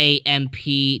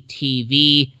 AAMP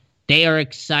TV, they are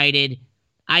excited.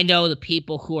 I know the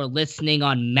people who are listening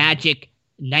on Magic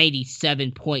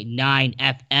 97.9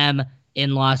 FM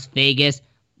in Las Vegas,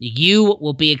 you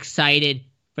will be excited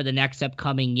for the next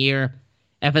upcoming year.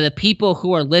 And for the people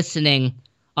who are listening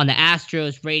on the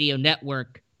Astros Radio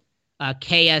Network,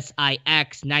 KSIX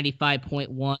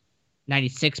 95.1,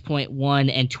 96.1,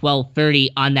 and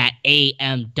 1230 on that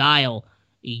AM dial,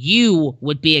 you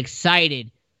would be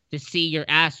excited to see your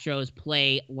Astros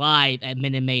play live at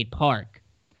Minute Maid Park.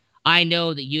 I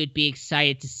know that you'd be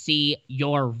excited to see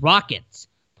your Rockets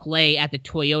play at the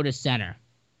Toyota Center.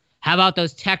 How about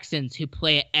those Texans who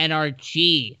play at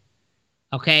NRG?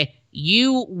 Okay,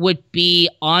 you would be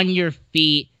on your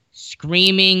feet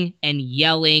screaming and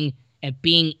yelling and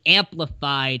being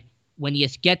amplified when you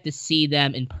get to see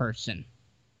them in person.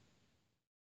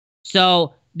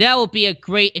 So that will be a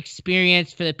great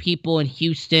experience for the people in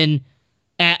Houston.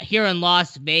 Here in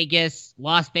Las Vegas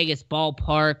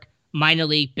Ballpark, minor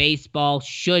league baseball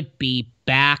should be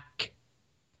back.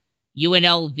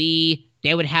 UNLV,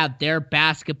 they would have their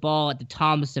basketball at the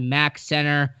Thomas and Mack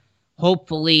Center.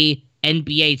 Hopefully,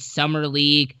 NBA Summer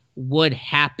League would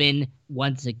happen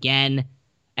once again.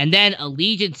 And then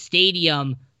Allegiant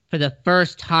Stadium, for the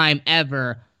first time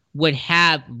ever, would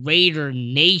have Raider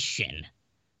Nation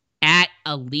at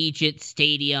Allegiant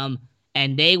Stadium.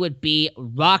 And they would be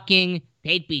rocking,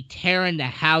 they'd be tearing the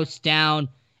house down,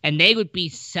 and they would be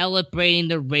celebrating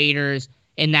the Raiders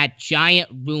in that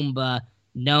giant Roomba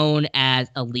known as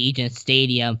Allegiant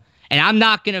Stadium. And I'm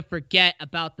not going to forget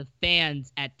about the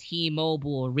fans at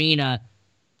T-Mobile Arena,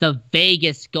 the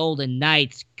Vegas Golden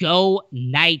Knights. Go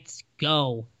Knights,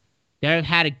 go. They've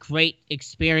had a great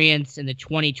experience in the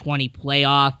 2020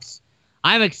 playoffs.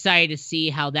 I'm excited to see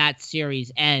how that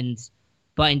series ends.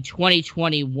 But in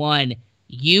 2021,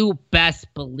 you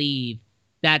best believe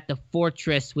that the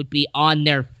Fortress would be on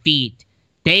their feet.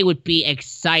 They would be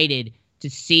excited to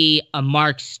see a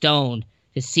Mark Stone,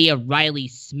 to see a Riley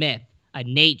Smith, a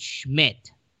Nate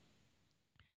Schmidt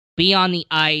be on the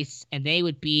ice, and they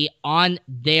would be on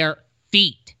their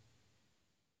feet,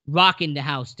 rocking the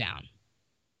house down.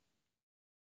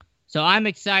 So I'm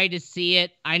excited to see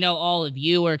it. I know all of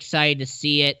you are excited to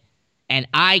see it, and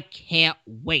I can't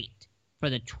wait for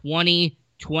the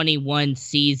 2021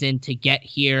 season to get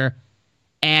here.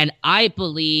 And I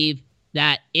believe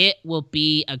that it will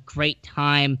be a great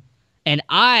time. And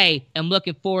I am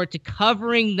looking forward to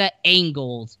covering the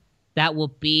angles that will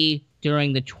be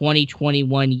during the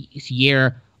 2021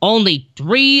 year, only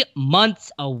 3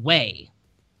 months away.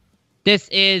 This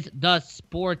is The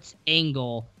Sports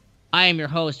Angle. I am your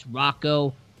host,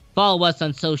 Rocco. Follow us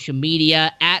on social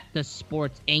media at The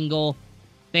Sports Angle.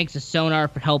 Thanks to Sonar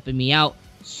for helping me out.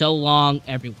 So long,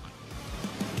 everyone.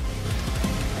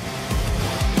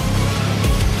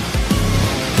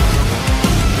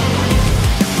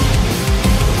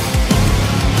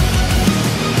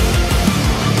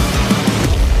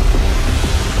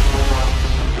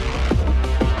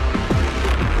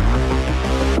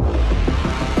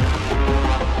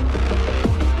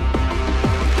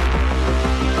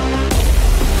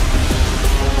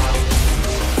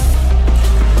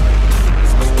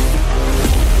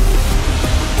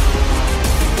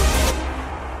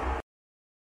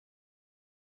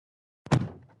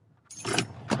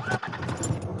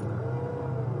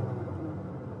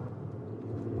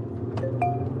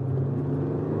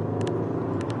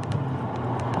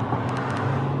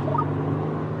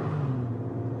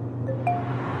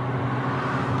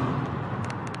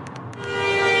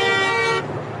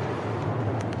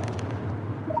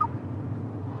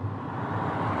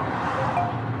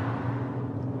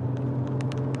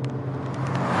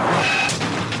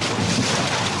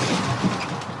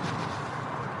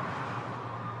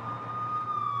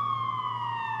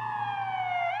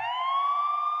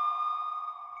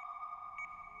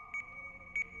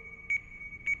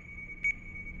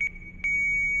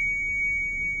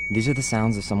 These are the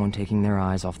sounds of someone taking their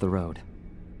eyes off the road.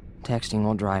 Texting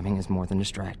while driving is more than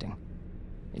distracting.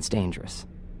 It's dangerous.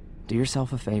 Do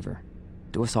yourself a favor.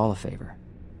 Do us all a favor.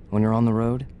 When you're on the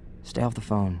road, stay off the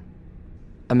phone.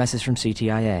 A message from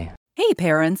CTIA. Hey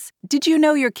parents, did you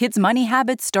know your kids' money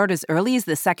habits start as early as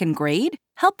the 2nd grade?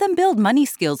 Help them build money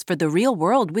skills for the real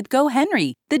world with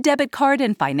GoHenry, the debit card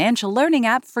and financial learning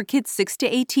app for kids 6 to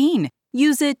 18.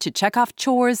 Use it to check off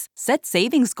chores, set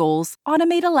savings goals,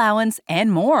 automate allowance, and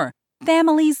more.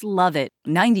 Families love it.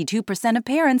 92% of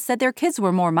parents said their kids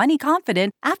were more money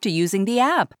confident after using the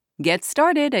app. Get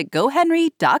started at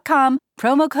GoHenry.com,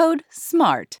 promo code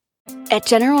SMART. At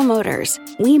General Motors,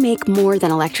 we make more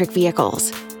than electric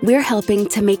vehicles. We're helping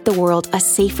to make the world a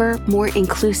safer, more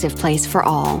inclusive place for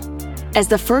all. As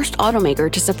the first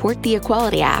automaker to support the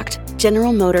Equality Act,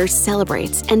 General Motors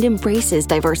celebrates and embraces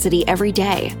diversity every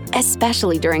day,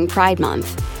 especially during Pride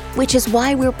Month. Which is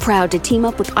why we're proud to team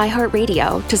up with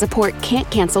iHeartRadio to support Can't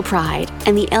Cancel Pride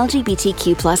and the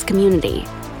LGBTQ+ community.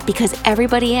 Because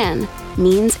everybody in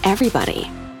means everybody.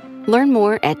 Learn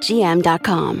more at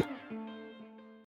gm.com.